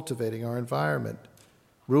 Cultivating our environment,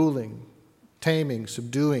 ruling, taming,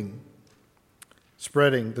 subduing,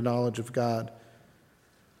 spreading the knowledge of God.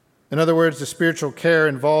 In other words, the spiritual care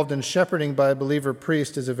involved in shepherding by a believer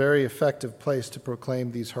priest is a very effective place to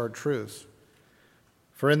proclaim these hard truths.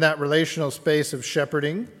 For in that relational space of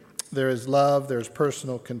shepherding, there is love, there's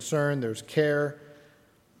personal concern, there's care,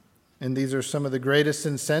 and these are some of the greatest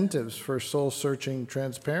incentives for soul-searching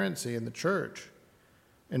transparency in the church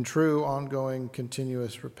and true, ongoing,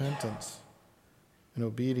 continuous repentance and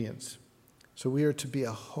obedience. So we are to be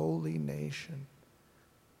a holy nation.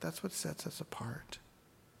 That's what sets us apart.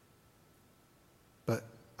 But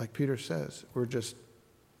like Peter says, we're just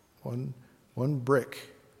one brick,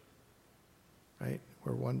 right?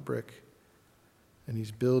 We're one brick. And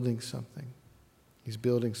he's building something. He's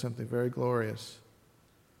building something very glorious,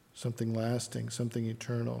 something lasting, something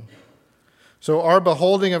eternal. So our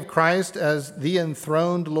beholding of Christ as the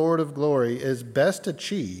enthroned Lord of glory is best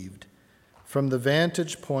achieved from the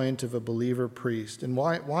vantage point of a believer priest. And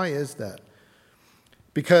why is that?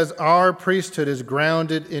 Because our priesthood is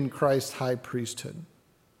grounded in Christ's high priesthood.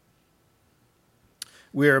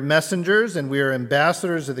 We are messengers and we are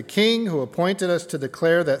ambassadors of the King who appointed us to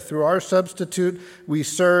declare that through our substitute we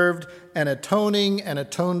served an atoning and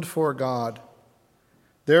atoned for God.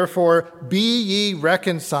 Therefore, be ye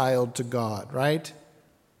reconciled to God, right?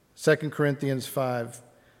 2 Corinthians 5.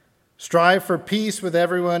 Strive for peace with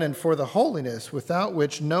everyone and for the holiness without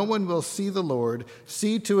which no one will see the Lord.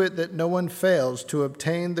 See to it that no one fails to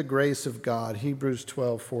obtain the grace of God. Hebrews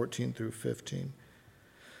 12, 14 through 15.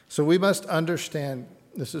 So we must understand,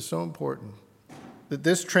 this is so important, that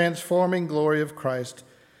this transforming glory of Christ,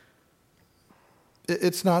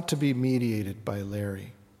 it's not to be mediated by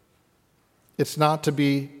Larry. It's not to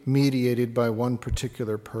be mediated by one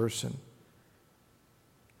particular person.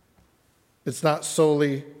 It's not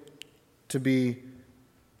solely to be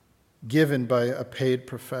given by a paid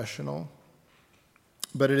professional,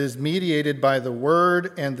 but it is mediated by the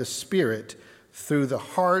Word and the Spirit through the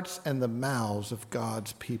hearts and the mouths of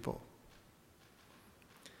God's people.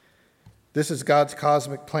 This is God's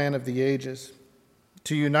cosmic plan of the ages,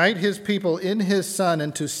 to unite his people in his Son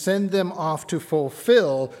and to send them off to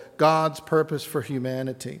fulfill God's purpose for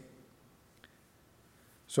humanity.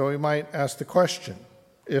 So we might ask the question,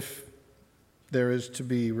 if there is to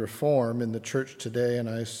be reform in the church today, and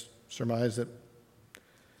I surmise that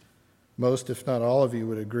most, if not all of you,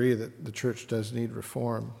 would agree that the church does need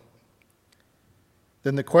reform,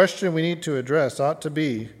 then the question we need to address ought to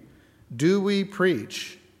be, do we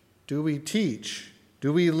preach, do we teach,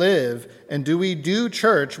 Do we live and do we do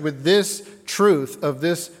church with this truth of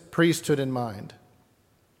this priesthood in mind?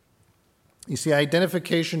 You see,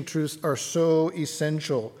 identification truths are so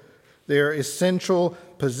essential. They are essential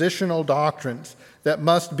positional doctrines that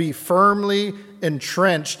must be firmly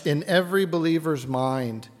entrenched in every believer's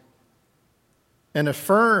mind and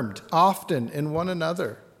affirmed often in one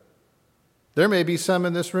another. There may be some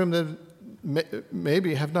in this room that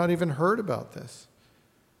maybe have not even heard about this.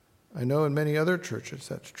 I know in many other churches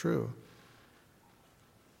that's true.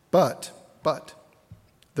 But,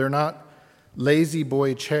 they're not lazy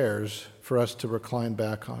boy chairs for us to recline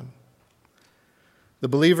back on. The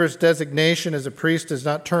believer's designation as a priest does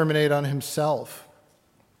not terminate on himself.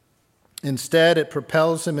 Instead, it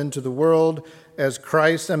propels him into the world as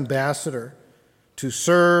Christ's ambassador to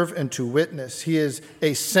serve and to witness. He is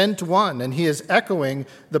a sent one, and he is echoing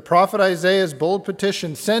the prophet Isaiah's bold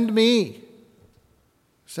petition, "Send me,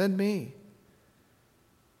 send me."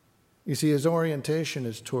 You see, his orientation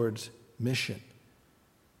is towards mission.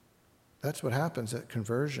 That's what happens at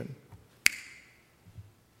conversion.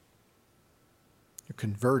 You're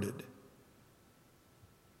converted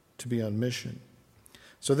to be on mission.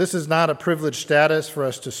 So this is not a privileged status for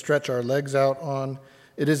us to stretch our legs out on.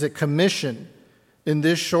 It is a commission in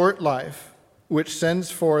this short life which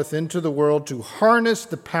sends forth into the world to harness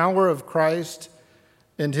the power of Christ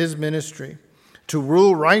and his ministry, to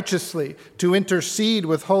rule righteously, to intercede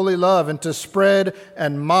with holy love, and to spread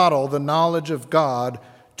and model the knowledge of God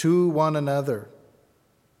to one another.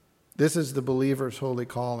 This is the believer's holy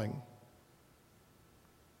calling.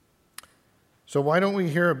 So why don't we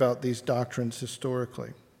hear about these doctrines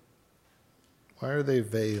historically? Why are they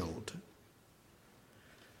veiled?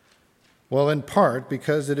 Well, in part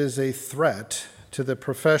because it is a threat to the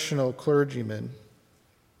professional clergyman,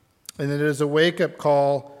 and it is a wake-up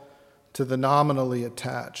call to the nominally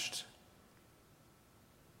attached.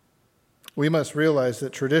 We must realize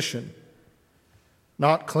that tradition,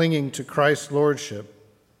 not clinging to Christ's lordship,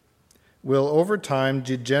 will over time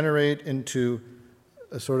degenerate into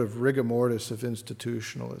a sort of rigor mortis of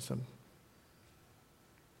institutionalism,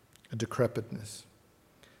 a decrepitness.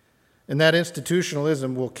 And that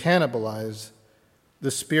institutionalism will cannibalize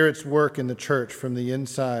the Spirit's work in the church from the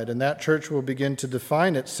inside, and that church will begin to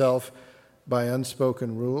define itself by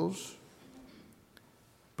unspoken rules,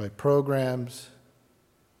 by programs,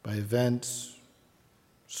 by events,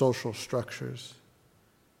 social structures.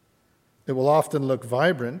 It will often look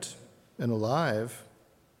vibrant and alive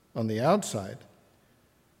on the outside,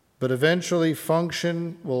 but eventually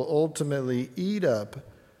function will ultimately eat up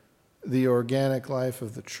the organic life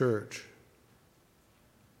of the church,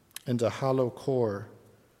 and a hollow core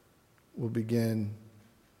will begin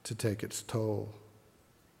to take its toll.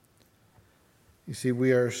 You see,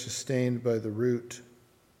 we are sustained by the root,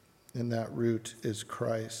 and that root is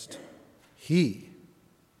Christ. He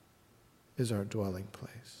is our dwelling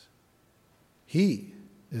place. He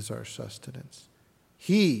is our sustenance.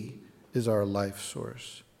 He is our life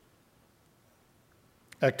source.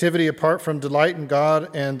 Activity apart from delight in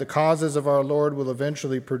God and the causes of our Lord will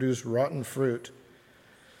eventually produce rotten fruit.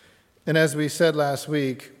 And as we said last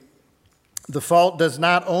week, the fault does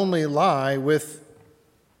not only lie with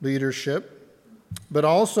leadership, but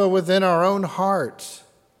also within our own hearts.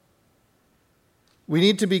 We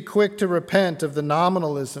need to be quick to repent of the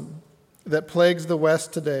nominalism that plagues the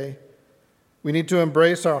West today. We need to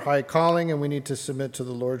embrace our high calling, and we need to submit to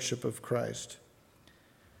the lordship of Christ.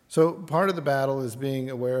 So part of the battle is being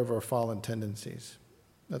aware of our fallen tendencies.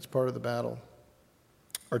 That's part of the battle.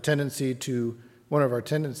 One of our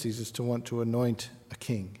tendencies is to want to anoint a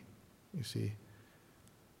king, you see.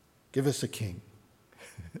 Give us a king.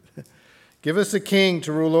 Give us a king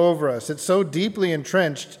to rule over us. It's so deeply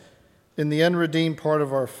entrenched in the unredeemed part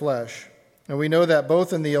of our flesh. And we know that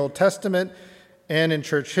both in the Old Testament and in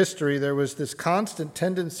church history, there was this constant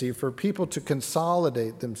tendency for people to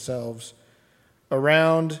consolidate themselves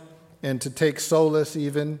around and to take solace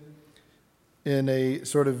even in a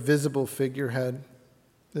sort of visible figurehead.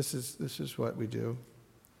 This is what we do.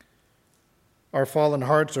 Our fallen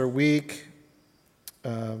hearts are weak.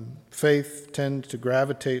 Faith tends to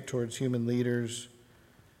gravitate towards human leaders,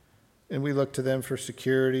 and we look to them for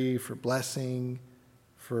security, for blessing,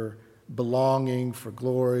 for belonging, for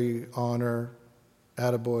glory, honor,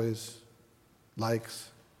 attaboys, likes.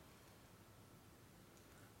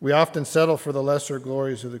 We often settle for the lesser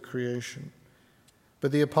glories of the creation.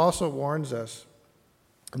 But the apostle warns us.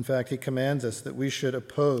 In fact, he commands us that we should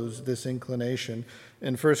oppose this inclination.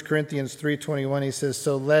 In 1 Corinthians 3:21, he says,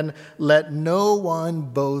 "So then let no one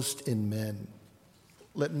boast in men."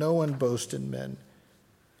 Let no one boast in men.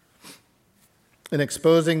 In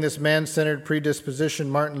exposing this man-centered predisposition,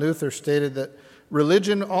 Martin Luther stated that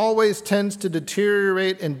religion always tends to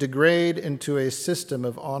deteriorate and degrade into a system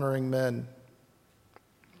of honoring men.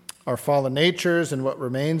 Our fallen natures and what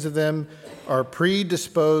remains of them are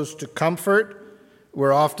predisposed to comfort.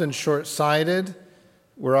 We're often short-sighted,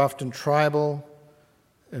 we're often tribal,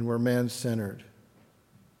 and we're man-centered.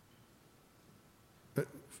 But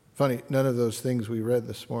funny, none of those things we read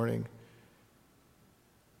this morning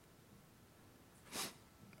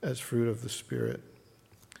as fruit of the Spirit.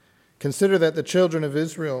 Consider that the children of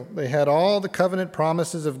Israel, they had all the covenant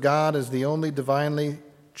promises of God as the only divinely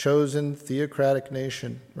chosen theocratic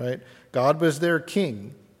nation, right? God was their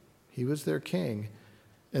king. He was their king.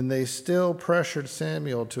 And they still pressured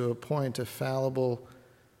Samuel to appoint a fallible,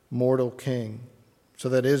 mortal king so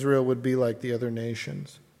that Israel would be like the other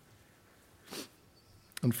nations.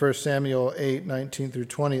 In 1 Samuel 8:19 through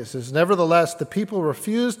 20, it says, "Nevertheless, the people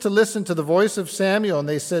refused to listen to the voice of Samuel, and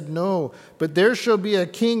they said, 'No, but there shall be a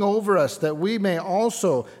king over us, that we may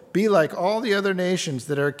also be like all the other nations,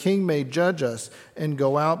 that our king may judge us and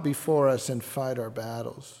go out before us and fight our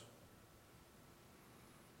battles.'"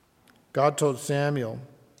 God told Samuel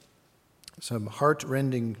some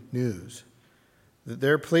heart-rending news, that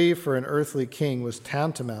their plea for an earthly king was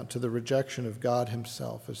tantamount to the rejection of God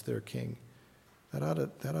himself as their king. That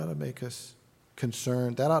ought to make us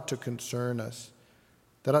concerned. That ought to concern us.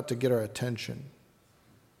 That ought to get our attention.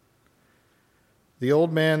 The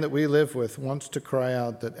old man that we live with wants to cry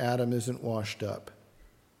out that Adam isn't washed up,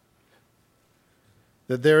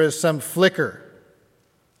 that there is some flicker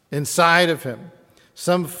inside of him,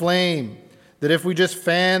 some flame, that if we just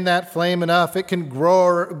fan that flame enough, it can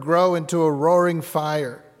grow into a roaring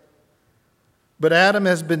fire. But Adam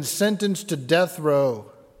has been sentenced to death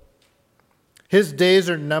row. His days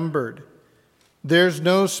are numbered. There's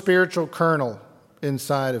no spiritual kernel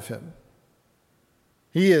inside of him.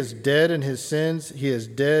 He is dead in his sins. He is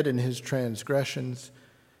dead in his transgressions.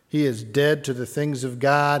 He is dead to the things of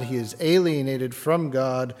God. He is alienated from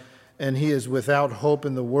God, and he is without hope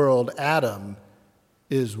in the world. Adam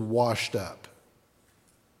is washed up.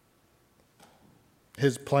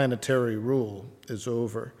 His planetary rule is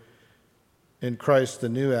over. In Christ, the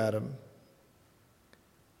new Adam,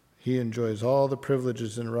 he enjoys all the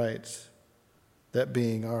privileges and rights that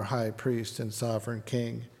being our high priest and sovereign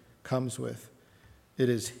king comes with. It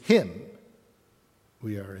is him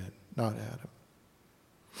we are in, not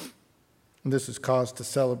Adam. And this is cause to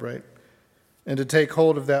celebrate and to take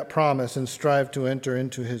hold of that promise and strive to enter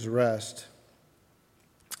into his rest.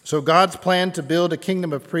 So God's plan to build a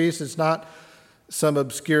kingdom of priests is not some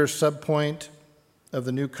obscure subpoint of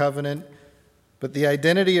the new covenant, but the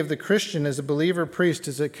identity of the Christian as a believer priest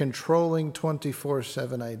is a controlling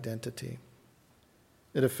 24/7 identity.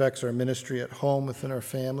 It affects our ministry at home within our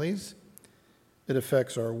families. It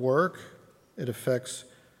affects our work. It affects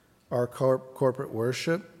our corporate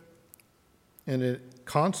worship. And it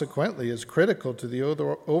consequently is critical to the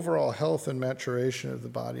overall health and maturation of the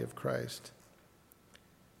body of Christ.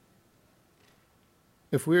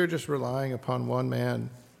 If we are just relying upon one man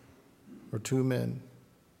or two men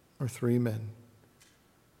or three men,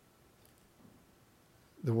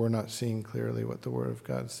 that we're not seeing clearly what the Word of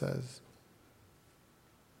God says.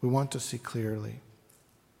 We want to see clearly,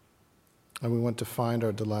 and we want to find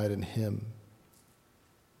our delight in him.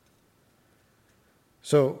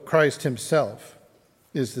 So Christ himself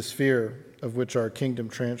is the sphere of which our kingdom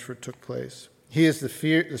transfer took place. He is the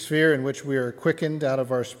sphere in which we are quickened out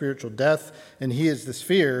of our spiritual death, and he is the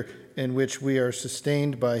sphere in which we are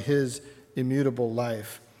sustained by his immutable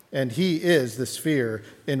life. And he is the sphere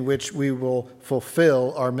in which we will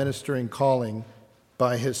fulfill our ministering calling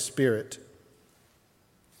by his Spirit.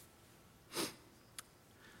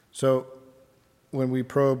 So when we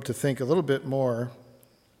probe to think a little bit more,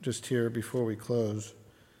 just here before we close,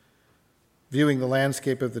 viewing the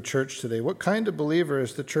landscape of the church today, what kind of believer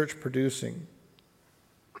is the church producing?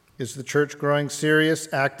 Is the church growing serious,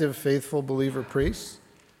 active, faithful believer priests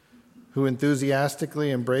who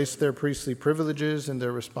enthusiastically embrace their priestly privileges and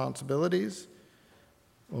their responsibilities?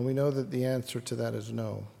 Well, we know that the answer to that is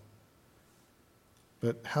no.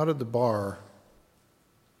 But how did the bar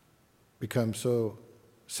become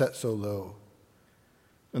set so low?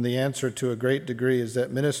 And the answer to a great degree is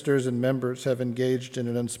that ministers and members have engaged in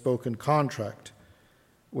an unspoken contract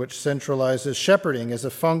which centralizes shepherding as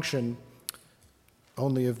a function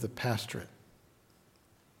only of the pastorate.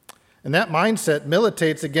 And that mindset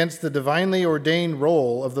militates against the divinely ordained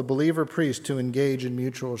role of the believer priest to engage in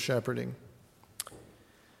mutual shepherding.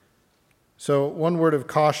 So, one word of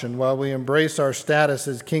caution: while we embrace our status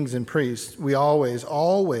as kings and priests, we always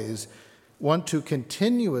want to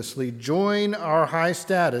continuously join our high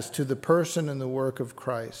status to the person and the work of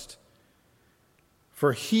Christ.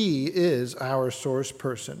 For he is our source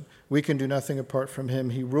person. We can do nothing apart from him.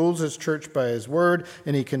 He rules his church by his word,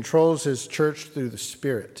 and he controls his church through the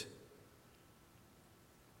Spirit.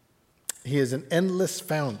 He is an endless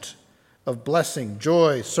fount of blessing,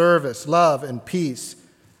 joy, service, love, and peace.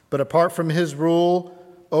 But apart from his rule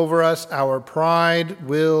over us, our pride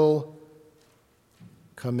will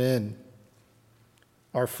come in.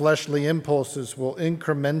 Our fleshly impulses will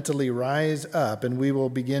incrementally rise up, and we will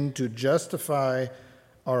begin to justify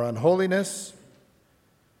our unholiness.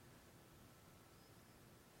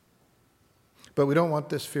 But we don't want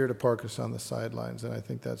this fear to park us on the sidelines, and I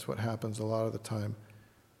think that's what happens a lot of the time.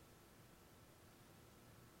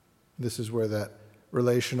 This is where that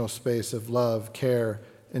relational space of love, care,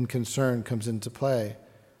 and concern comes into play,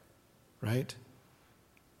 right?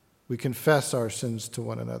 We confess our sins to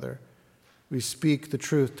one another. We speak the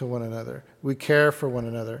truth to one another. We care for one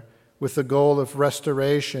another with the goal of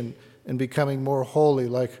restoration and becoming more holy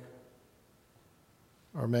like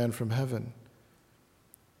our man from heaven.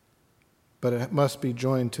 But it must be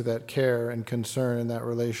joined to that care and concern in that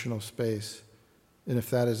relational space. And if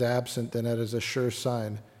that is absent, then that is a sure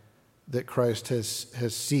sign that Christ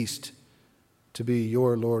has ceased to be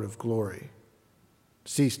your Lord of glory,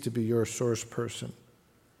 ceased to be your source person.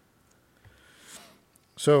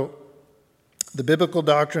 So, the biblical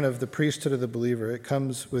doctrine of the priesthood of the believer, it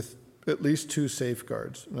comes with at least two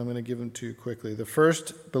safeguards, and I'm going to give them to you quickly. The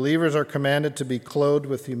first, believers are commanded to be clothed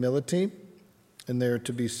with humility, and they are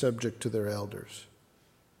to be subject to their elders.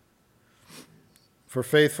 For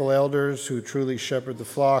faithful elders who truly shepherd the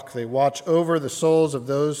flock, they watch over the souls of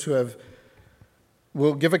those who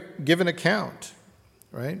will give an account,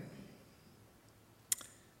 right?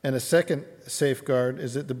 And a second safeguard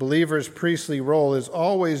is that the believer's priestly role is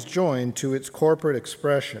always joined to its corporate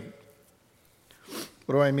expression.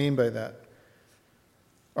 What do I mean by that?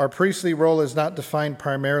 Our priestly role is not defined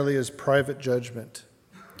primarily as private judgment,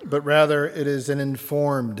 but rather it is an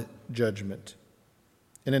informed judgment.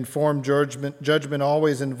 An informed judgment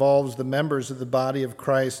always involves the members of the body of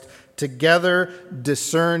Christ together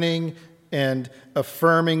discerning and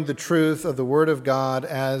affirming the truth of the Word of God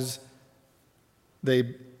as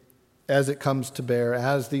it comes to bear,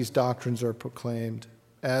 as these doctrines are proclaimed,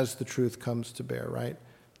 as the truth comes to bear, right?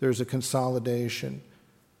 There's a consolidation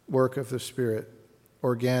work of the Spirit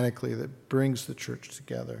organically that brings the church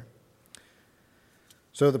together.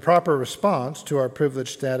 So the proper response to our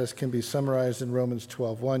privileged status can be summarized in Romans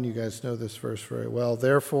 12:1. You guys know this verse very well.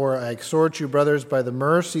 Therefore, I exhort you, brothers, by the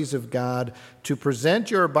mercies of God, to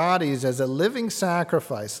present your bodies as a living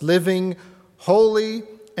sacrifice, living, holy,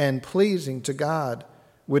 and pleasing to God,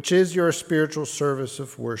 which is your spiritual service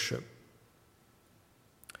of worship.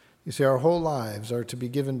 You see, our whole lives are to be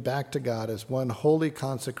given back to God as one holy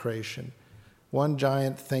consecration, one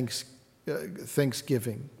giant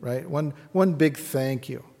thanksgiving, right? One big thank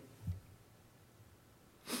you.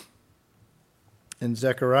 In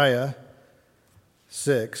Zechariah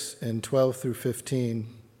 6 and 12 through 15,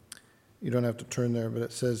 you don't have to turn there, but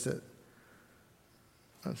it says that,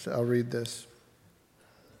 I'll read this.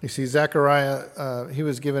 You see, Zechariah, he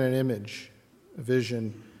was given an image, a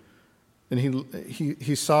vision, and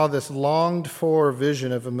he saw this longed-for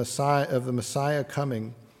vision of the Messiah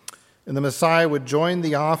coming. And the Messiah would join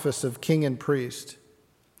the office of king and priest.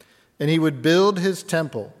 And he would build his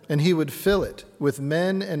temple, and he would fill it with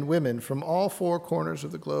men and women from all four corners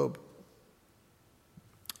of the globe.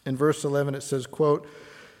 In verse 11 it says, quote,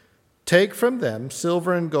 "Take from them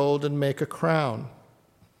silver and gold and make a crown,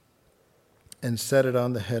 and set it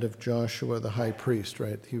on the head of Joshua the high priest,"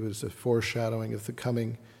 right? He was a foreshadowing of the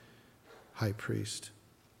coming high priest.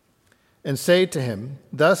 "And say to him,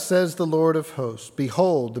 thus says the Lord of hosts,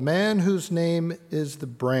 behold, the man whose name is the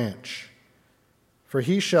branch, for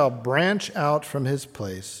he shall branch out from his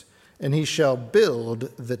place, and he shall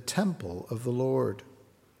build the temple of the Lord.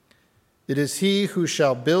 It is he who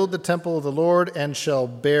shall build the temple of the Lord and shall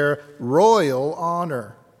bear royal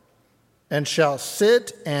honor, and shall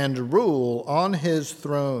sit and rule on his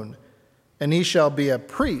throne, and he shall be a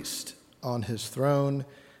priest on his throne,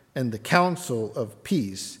 and the counsel of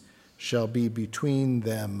peace shall be between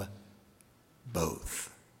them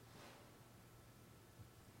both."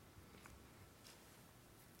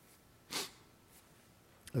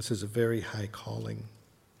 This is a very high calling.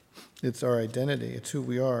 It's our identity. It's who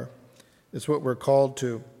we are. It's what we're called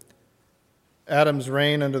to. Adam's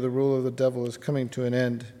reign under the rule of the devil is coming to an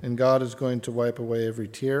end, and God is going to wipe away every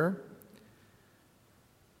tear.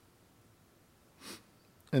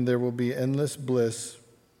 And there will be endless bliss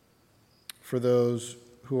for those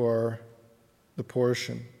who are the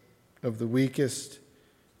portion of the weakest,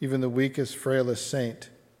 even the weakest, frailest saint,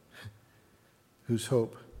 whose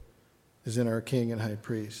hope is in our King and High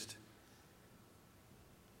Priest.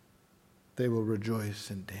 They will rejoice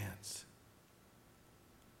and dance.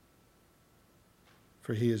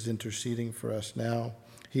 For he is interceding for us now.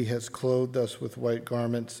 He has clothed us with white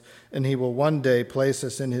garments, and he will one day place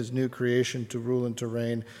us in his new creation to rule and to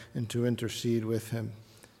reign and to intercede with him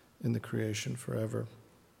in the creation forever.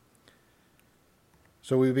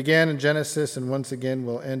 So we began in Genesis, and once again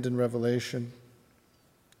we'll end in Revelation.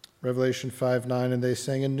 Revelation 5:9, and they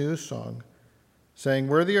sang a new song, saying,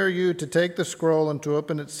 "Worthy are you to take the scroll and to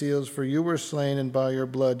open its seals, for you were slain, and by your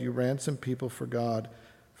blood you ransomed people for God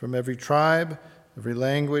from every tribe, every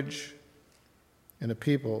language, and a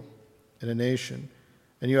people, and a nation.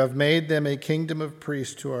 And you have made them a kingdom of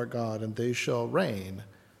priests to our God, and they shall reign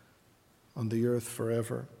on the earth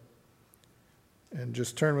forever." And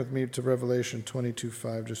just turn with me to Revelation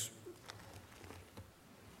 22:5. Just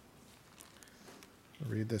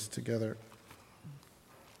read this together.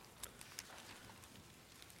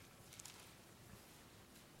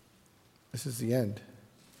 This is the end.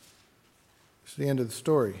 This is the end of the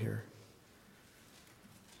story here.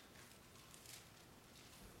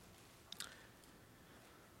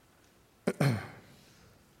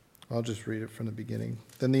 I'll just read it from the beginning.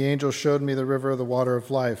 Then the angel showed me the river of the water of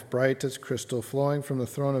life, bright as crystal, flowing from the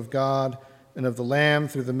throne of God and of the Lamb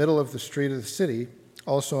through the middle of the street of the city.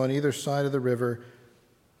 Also on either side of the river,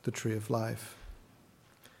 the tree of life,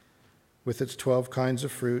 with its 12 kinds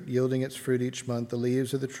of fruit, yielding its fruit each month. The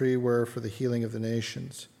leaves of the tree were for the healing of the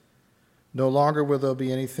nations. No longer will there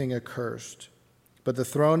be anything accursed, but the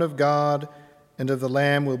throne of God and of the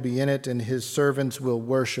Lamb will be in it, and his servants will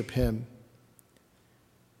worship him.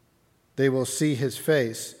 They will see his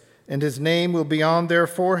face, and his name will be on their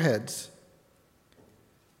foreheads.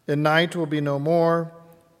 And night will be no more.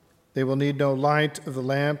 They will need no light of the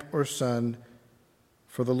lamp or sun,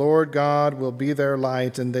 for the Lord God will be their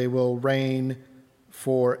light, and they will reign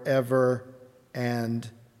forever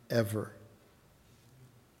and ever.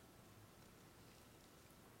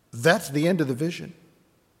 That's the end of the vision.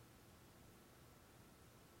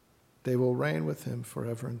 They will reign with him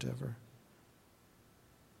forever and ever.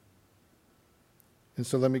 And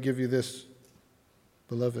so let me give you this,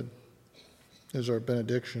 beloved, as our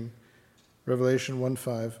benediction. Revelation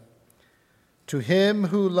 1:5. To him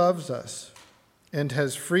who loves us and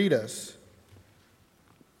has freed us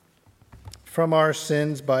from our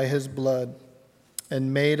sins by his blood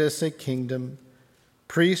and made us a kingdom,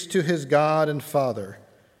 priest to his God and Father,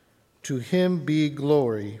 to him be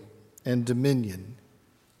glory and dominion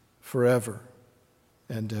forever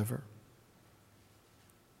and ever.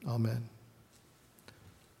 Amen.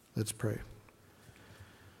 Let's pray.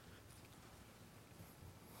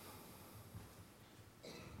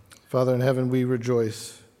 Father in heaven, we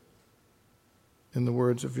rejoice in the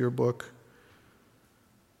words of your book.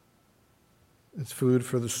 It's food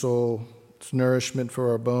for the soul. It's nourishment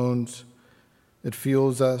for our bones. It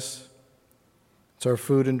fuels us. It's our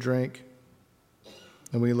food and drink.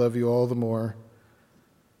 And we love you all the more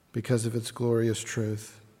because of its glorious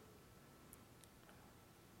truth.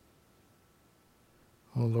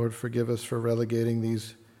 Oh, Lord, forgive us for relegating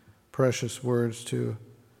these precious words to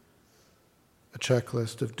a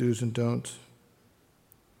checklist of do's and don'ts.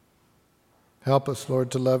 Help us,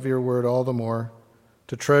 Lord, to love your word all the more,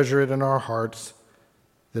 to treasure it in our hearts,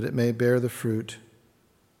 that it may bear the fruit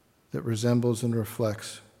that resembles and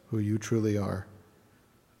reflects who you truly are.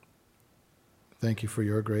 Thank you for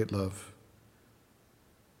your great love.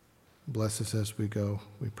 Bless us as we go,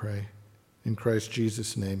 we pray. In Christ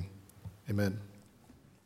Jesus' name, amen.